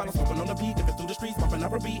spinners while I'm smoking on the beat. Dipping through the streets, bumping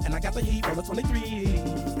up a beat, and I got the heat from the 23.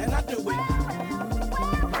 And I do it.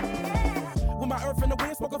 With my earth and the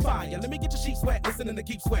wind, smoke a fire. Let me get your sheets wet, listening to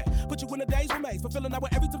Keep Sweat. Put you in the days remains, fulfilling out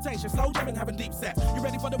with every temptation. Slow jamming, having deep sex. You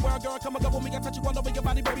ready for the world, girl? Come and go with me. I touch you all over your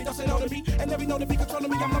body, baby. Don't say no to me. And every know to be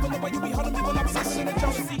controlling me. I'm loving the way you be holding me when I be listening to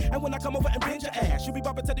jealousy. And when I come over and bend your ass, you be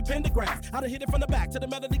bumping to the pentagram. I done hit it from the back to the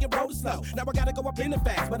melody and roll it slow. Now I gotta go up in it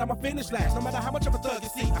fast, but I'ma finish last. No matter how much of a thug you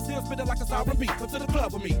see, I still spit it like a sovereign beat. Come to the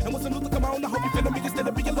club with me. And when some Luther come on, I hope you feeling me instead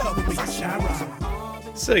of be in love with me. Shine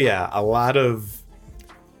right. So yeah, a lot of,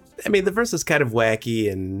 I mean, the verse is kind of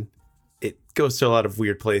wacky and it goes to a lot of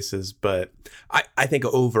weird places, but I think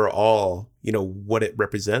overall, you know, what it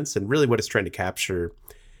represents and really what it's trying to capture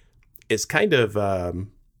is kind of,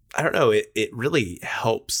 I don't know, it really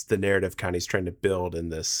helps the narrative Kanye's trying to build in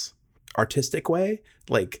this artistic way.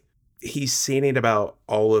 Like, he's singing about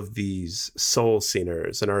all of these soul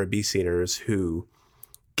singers and R&B singers who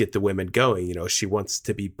get the women going. You know, she wants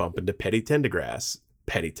to be bumping to Teddy Pendergrass,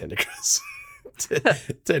 Teddy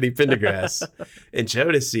Pendergrass and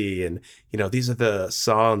Jodeci. And, you know, these are the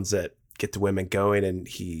songs that get the women going, and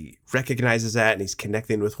he recognizes that and he's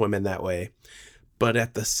connecting with women that way. But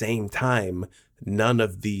at the same time, none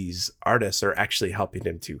of these artists are actually helping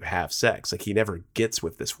him to have sex. Like, he never gets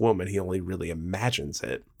with this woman. He only really imagines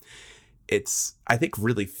it. It's, I think,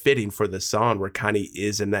 really fitting for the song where Kanye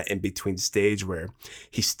is in that in-between stage where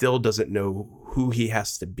he still doesn't know who he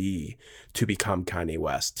has to be to become Kanye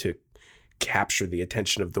West, to capture the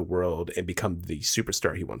attention of the world and become the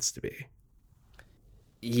superstar he wants to be.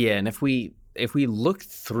 Yeah, and if we look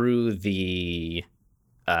through the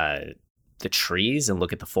trees and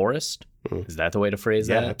look at the forest, is that the way to phrase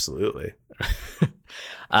that? Yeah, absolutely.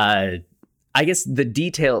 I guess the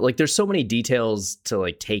detail, like, there's so many details to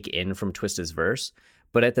like take in from Twista's verse,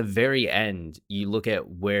 but at the very end, you look at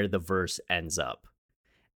where the verse ends up,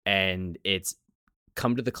 and it's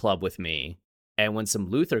 "Come to the club with me, and when some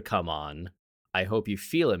Luther come on, I hope you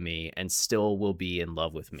feel in me and still will be in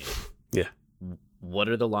love with me." Yeah. What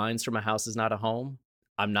are the lines from "A House Is Not a Home"?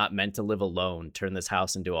 "I'm not meant to live alone. Turn this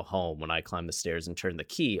house into a home. When I climb the stairs and turn the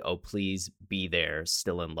key, oh, please be there.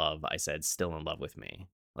 Still in love." I said, "Still in love with me."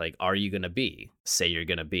 Like, are you going to be? Say you're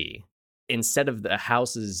going to be. Instead of the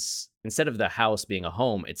house being a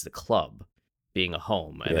home, it's the club being a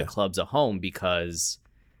home. And the club's a home because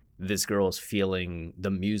this girl is feeling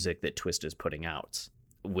the music that Twista is putting out,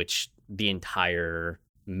 which the entire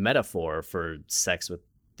metaphor for sex with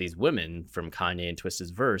these women from Kanye and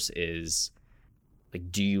Twista's verse is, like,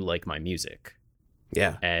 do you like my music?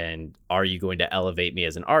 Yeah. And are you going to elevate me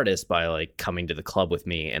as an artist by like coming to the club with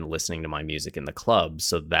me and listening to my music in the club,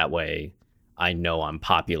 so that way I know I'm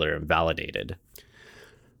popular and validated?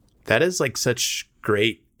 That is like such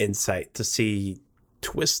great insight to see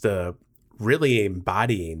Twista really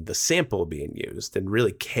embodying the sample being used and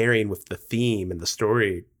really carrying with the theme and the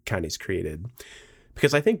story Kanye's created.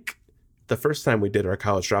 Because I think the first time we did our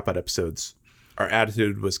College Dropout episodes, our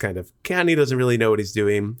attitude was kind of, Kanye doesn't really know what he's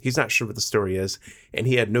doing. He's not sure what the story is. And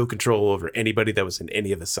he had no control over anybody that was in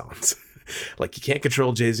any of the songs. Like, you can't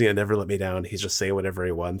control Jay-Z and Never Let Me Down. He's just saying whatever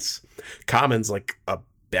he wants. Common's like a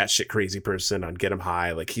batshit crazy person on Get Him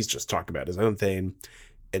High. Like, he's just talking about his own thing.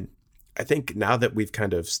 And I think now that we've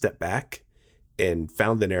kind of stepped back and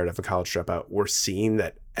found the narrative of College Dropout, we're seeing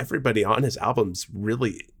that everybody on his albums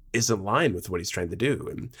really is in line with what he's trying to do.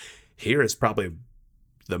 And here is probably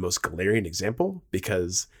the most glaring example,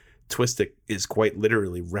 because Twista is quite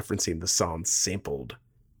literally referencing the song sampled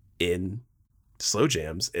in Slow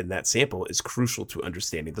Jams, and that sample is crucial to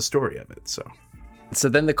understanding the story of it. So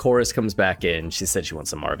then the chorus comes back in. She said she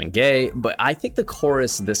wants a Marvin Gaye, but I think the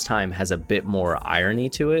chorus this time has a bit more irony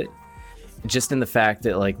to it, just in the fact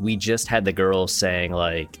that, like, we just had the girl saying,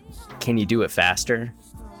 like, can you do it faster?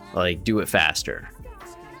 Like, do it faster.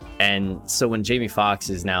 And so when Jamie Foxx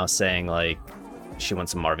is now saying, like, she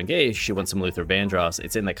wants some Marvin Gaye, she wants some Luther Vandross,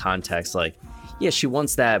 it's in the context like, yeah, she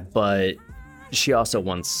wants that, but she also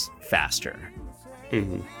wants faster.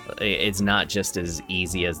 Mm-hmm. It's not just as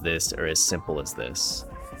easy as this or as simple as this.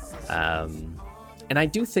 And I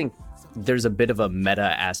do think there's a bit of a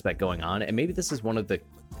meta aspect going on, and maybe this is one of the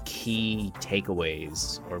key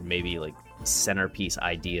takeaways, or maybe like centerpiece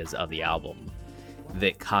ideas of the album,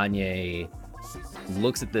 that Kanye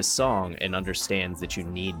looks at this song and understands that you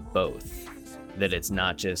need both. That it's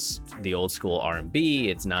not just the old school R&B,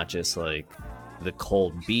 it's not just like the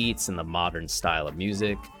cold beats and the modern style of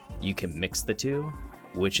music. You can mix the two,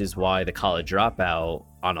 which is why the College Dropout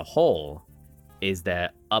on a whole is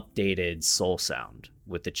that updated soul sound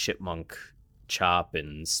with the chipmunk chop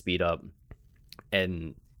and speed up.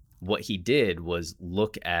 And what he did was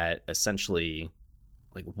look at essentially,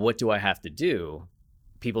 like, what do I have to do?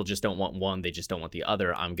 People just don't want one, they just don't want the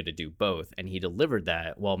other. I'm going to do both. And he delivered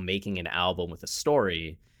that while making an album with a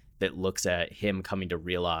story that looks at him coming to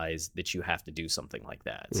realize that you have to do something like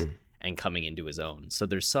that and coming into his own. So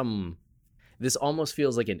this almost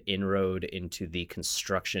feels like an inroad into the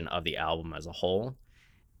construction of the album as a whole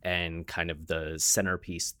and kind of the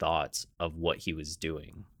centerpiece thoughts of what he was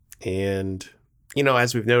doing. And, you know,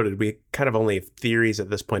 as we've noted, we kind of only have theories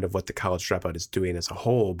at this point of what the College Dropout is doing as a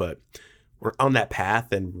whole, but we're on that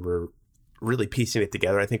path and we're really piecing it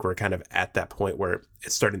together. I think we're kind of at that point where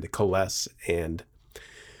it's starting to coalesce, and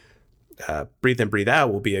Breathe In, Breathe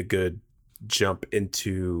Out will be a good jump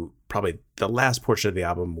into probably the last portion of the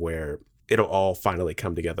album where it'll all finally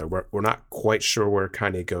come together. We're not quite sure where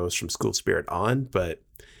Kanye goes from School Spirit on, but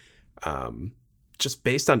just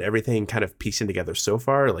based on everything kind of piecing together so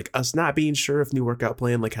far, like us not being sure if New Workout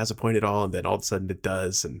Plan like has a point at all, and then all of a sudden it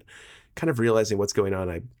does, and kind of realizing what's going on,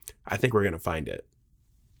 I think we're going to find it.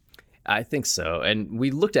 I think so. And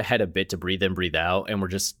we looked ahead a bit to Breathe In, Breathe Out, and we're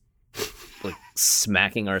just like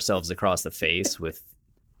smacking ourselves across the face with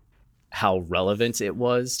how relevant it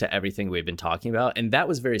was to everything we've been talking about. And that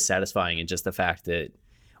was very satisfying in just the fact that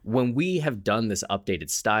when we have done this updated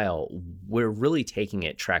style, we're really taking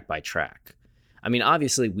it track by track. I mean,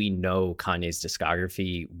 obviously we know Kanye's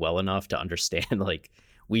discography well enough to understand, like,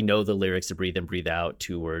 we know the lyrics to Breathe In, Breathe Out,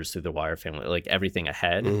 2 Words, Through the Wire Family, like everything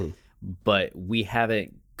ahead, but we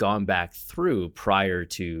haven't gone back through prior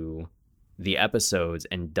to the episodes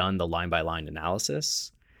and done the line by line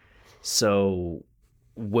analysis. So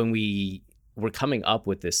when we were coming up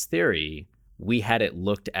with this theory, we had it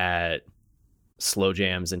looked at Slow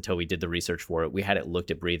Jams until we did the research for it. We had it looked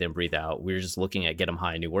at Breathe In, Breathe Out. We were just looking at Get 'Em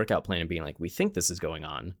High, New Workout Plan, and being like, we think this is going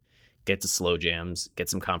on. Get to Slow Jams, get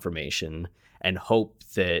some confirmation, and hope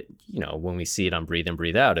that, you know, when we see it on Breathe In,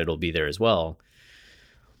 Breathe Out, it'll be there as well.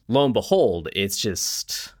 Lo and behold, it's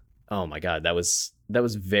just, oh my God, that was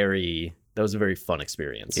a very fun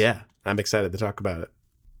experience. Yeah, I'm excited to talk about it.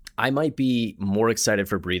 I might be more excited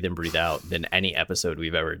for Breathe In, Breathe Out than any episode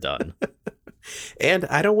we've ever done. And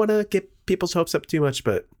I don't want to get people's hopes up too much,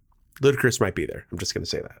 but Ludacris might be there. I'm just going to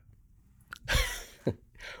say that.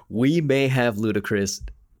 We may have Ludacris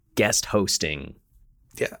guest hosting.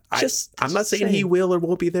 Yeah, I'm not saying he will or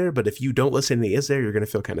won't be there, but if you don't listen and he is there, you're going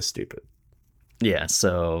to feel kind of stupid. Yeah,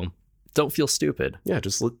 so don't feel stupid. Yeah,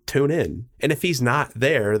 just tune in. And if he's not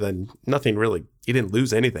there, then nothing really, you didn't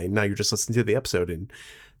lose anything. Now you're just listening to the episode. And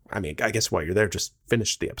I mean, I guess while you're there, just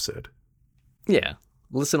finish the episode. Yeah,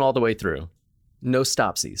 listen all the way through. No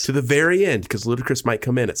stopsies. To the very end, because Ludacris might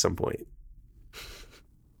come in at some point.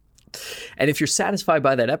 And if you're satisfied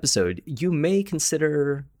by that episode, you may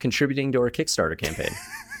consider contributing to our Kickstarter campaign.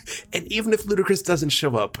 And even if Ludacris doesn't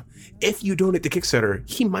show up, if you donate to Kickstarter,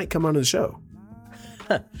 he might come on the show.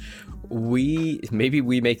 Maybe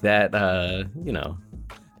we make that,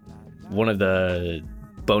 one of the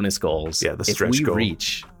bonus goals. Yeah, the stretch goal.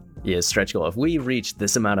 Stretch goal. If we reach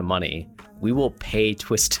this amount of money, we will pay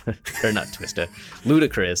Ludacris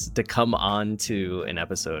to come on to an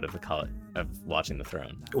episode of Watching the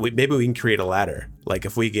Throne. Maybe we can create a ladder. Like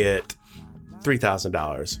if we get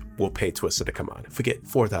 $3,000, we'll pay Twista to come on. If we get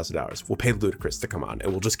 $4,000, we'll pay Ludacris to come on,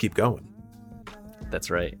 and we'll just keep going. That's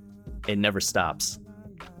right. It never stops.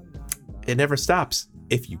 It never stops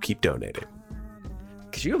if you keep donating.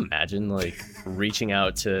 Could you imagine like reaching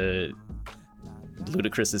out to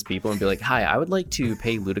Ludacris's people and be like, hi, I would like to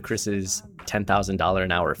pay Ludacris's $10,000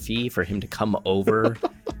 an hour fee for him to come over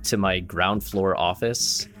to my ground floor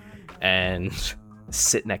office and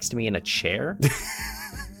sit next to me in a chair?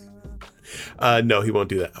 No, he won't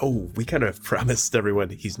do that. Oh, we kind of promised everyone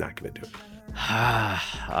he's not going to do it.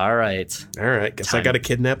 All right. Guess I got to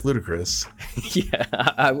kidnap Ludacris. Yeah,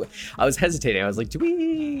 I was hesitating. I was like, do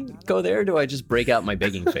we go there? Or do I just break out my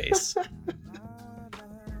begging face?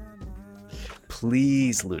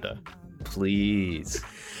 Please, Luda. Please.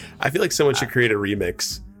 I feel like someone should create a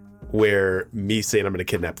remix where me saying I'm going to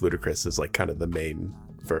kidnap Ludacris is like kind of the main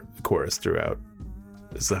chorus throughout.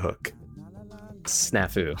 It's the hook.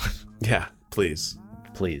 Snafu. Yeah, please.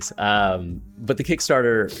 But the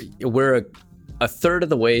Kickstarter, we're a third of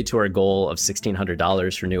the way to our goal of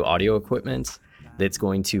 $1,600 for new audio equipment that's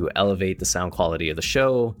going to elevate the sound quality of the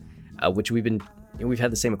show, which we've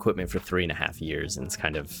had the same equipment for 3.5 years, and it's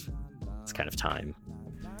kind of time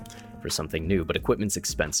for something new. But equipment's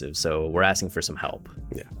expensive, so we're asking for some help.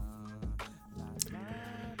 Yeah.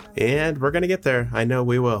 And we're gonna get there. I know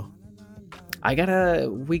we will.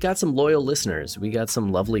 We got some loyal listeners. We got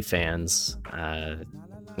some lovely fans.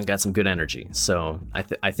 We got some good energy. So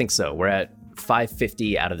I think so. We're at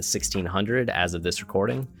 550 out of the 1600 as of this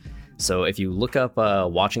recording. So if you look up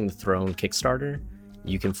Watching the Throne Kickstarter,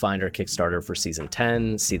 you can find our Kickstarter for season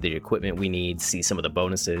 10, see the equipment we need, see some of the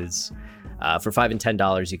bonuses. For $5 and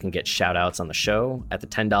 $10, you can get shout outs on the show. At the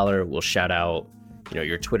 $10, we'll shout out,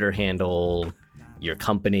 your Twitter handle, your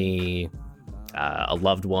company, a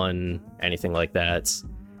loved one, anything like that.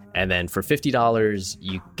 And then for $50,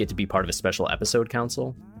 you get to be part of a special episode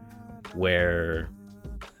council where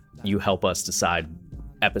you help us decide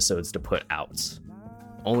episodes to put out.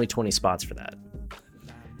 Only 20 spots for that.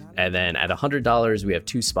 And then at $100, we have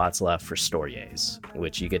 2 spots left for Stories,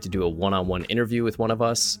 which you get to do a one-on-one interview with one of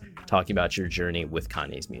us talking about your journey with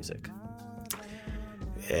Kanye's music.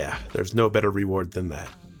 Yeah, there's no better reward than that.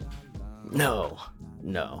 No.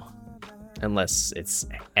 Unless it's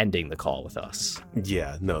ending the call with us.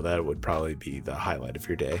 Yeah, no, that would probably be the highlight of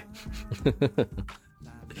your day.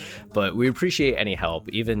 But we appreciate any help.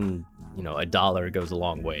 Even, $1 goes a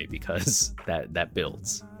long way because that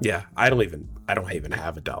builds. Yeah, I don't even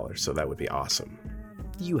have $1, so that would be awesome.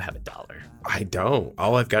 You have $1. I don't.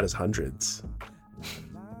 All I've got is hundreds.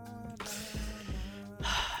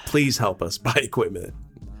 Please help us buy equipment.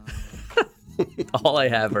 All I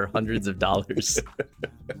have are hundreds of dollars.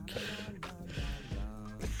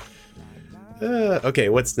 Okay,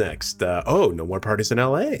 what's next? No More Parties in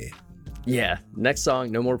LA. Yeah, next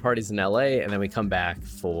song, No More Parties in LA, and then we come back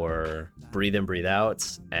for Breathe In, Breathe Out,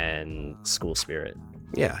 and School Spirit.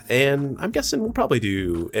 Yeah, and I'm guessing we'll probably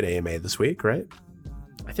do an AMA this week, right?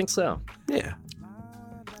 I think so. Yeah.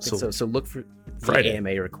 So look for Friday. The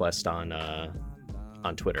AMA request on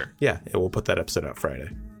Twitter. Yeah, and we'll put that episode out Friday.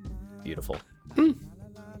 Beautiful.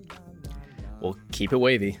 We'll keep it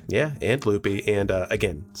wavy. Yeah, and loopy. And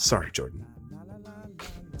again, sorry, Jordan.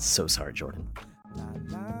 So sorry, Jordan.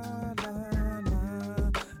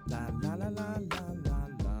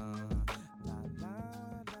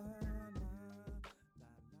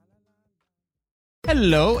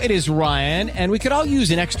 Hello, it is Ryan, and we could all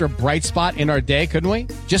use an extra bright spot in our day, couldn't we?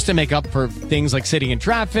 Just to make up for things like sitting in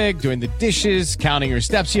traffic, doing the dishes, counting your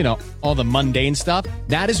steps, all the mundane stuff.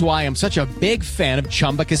 That is why I'm such a big fan of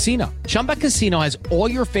Chumba Casino. Chumba Casino has all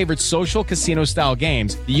your favorite social casino-style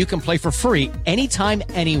games that you can play for free anytime,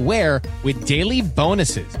 anywhere with daily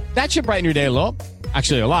bonuses. That should brighten your day a little.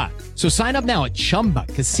 Actually, a lot. So sign up now at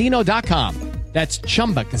ChumbaCasino.com. That's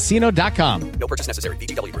ChumbaCasino.com. No purchase necessary.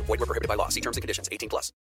 VGW Group. Void where prohibited by law. See terms and conditions. 18+.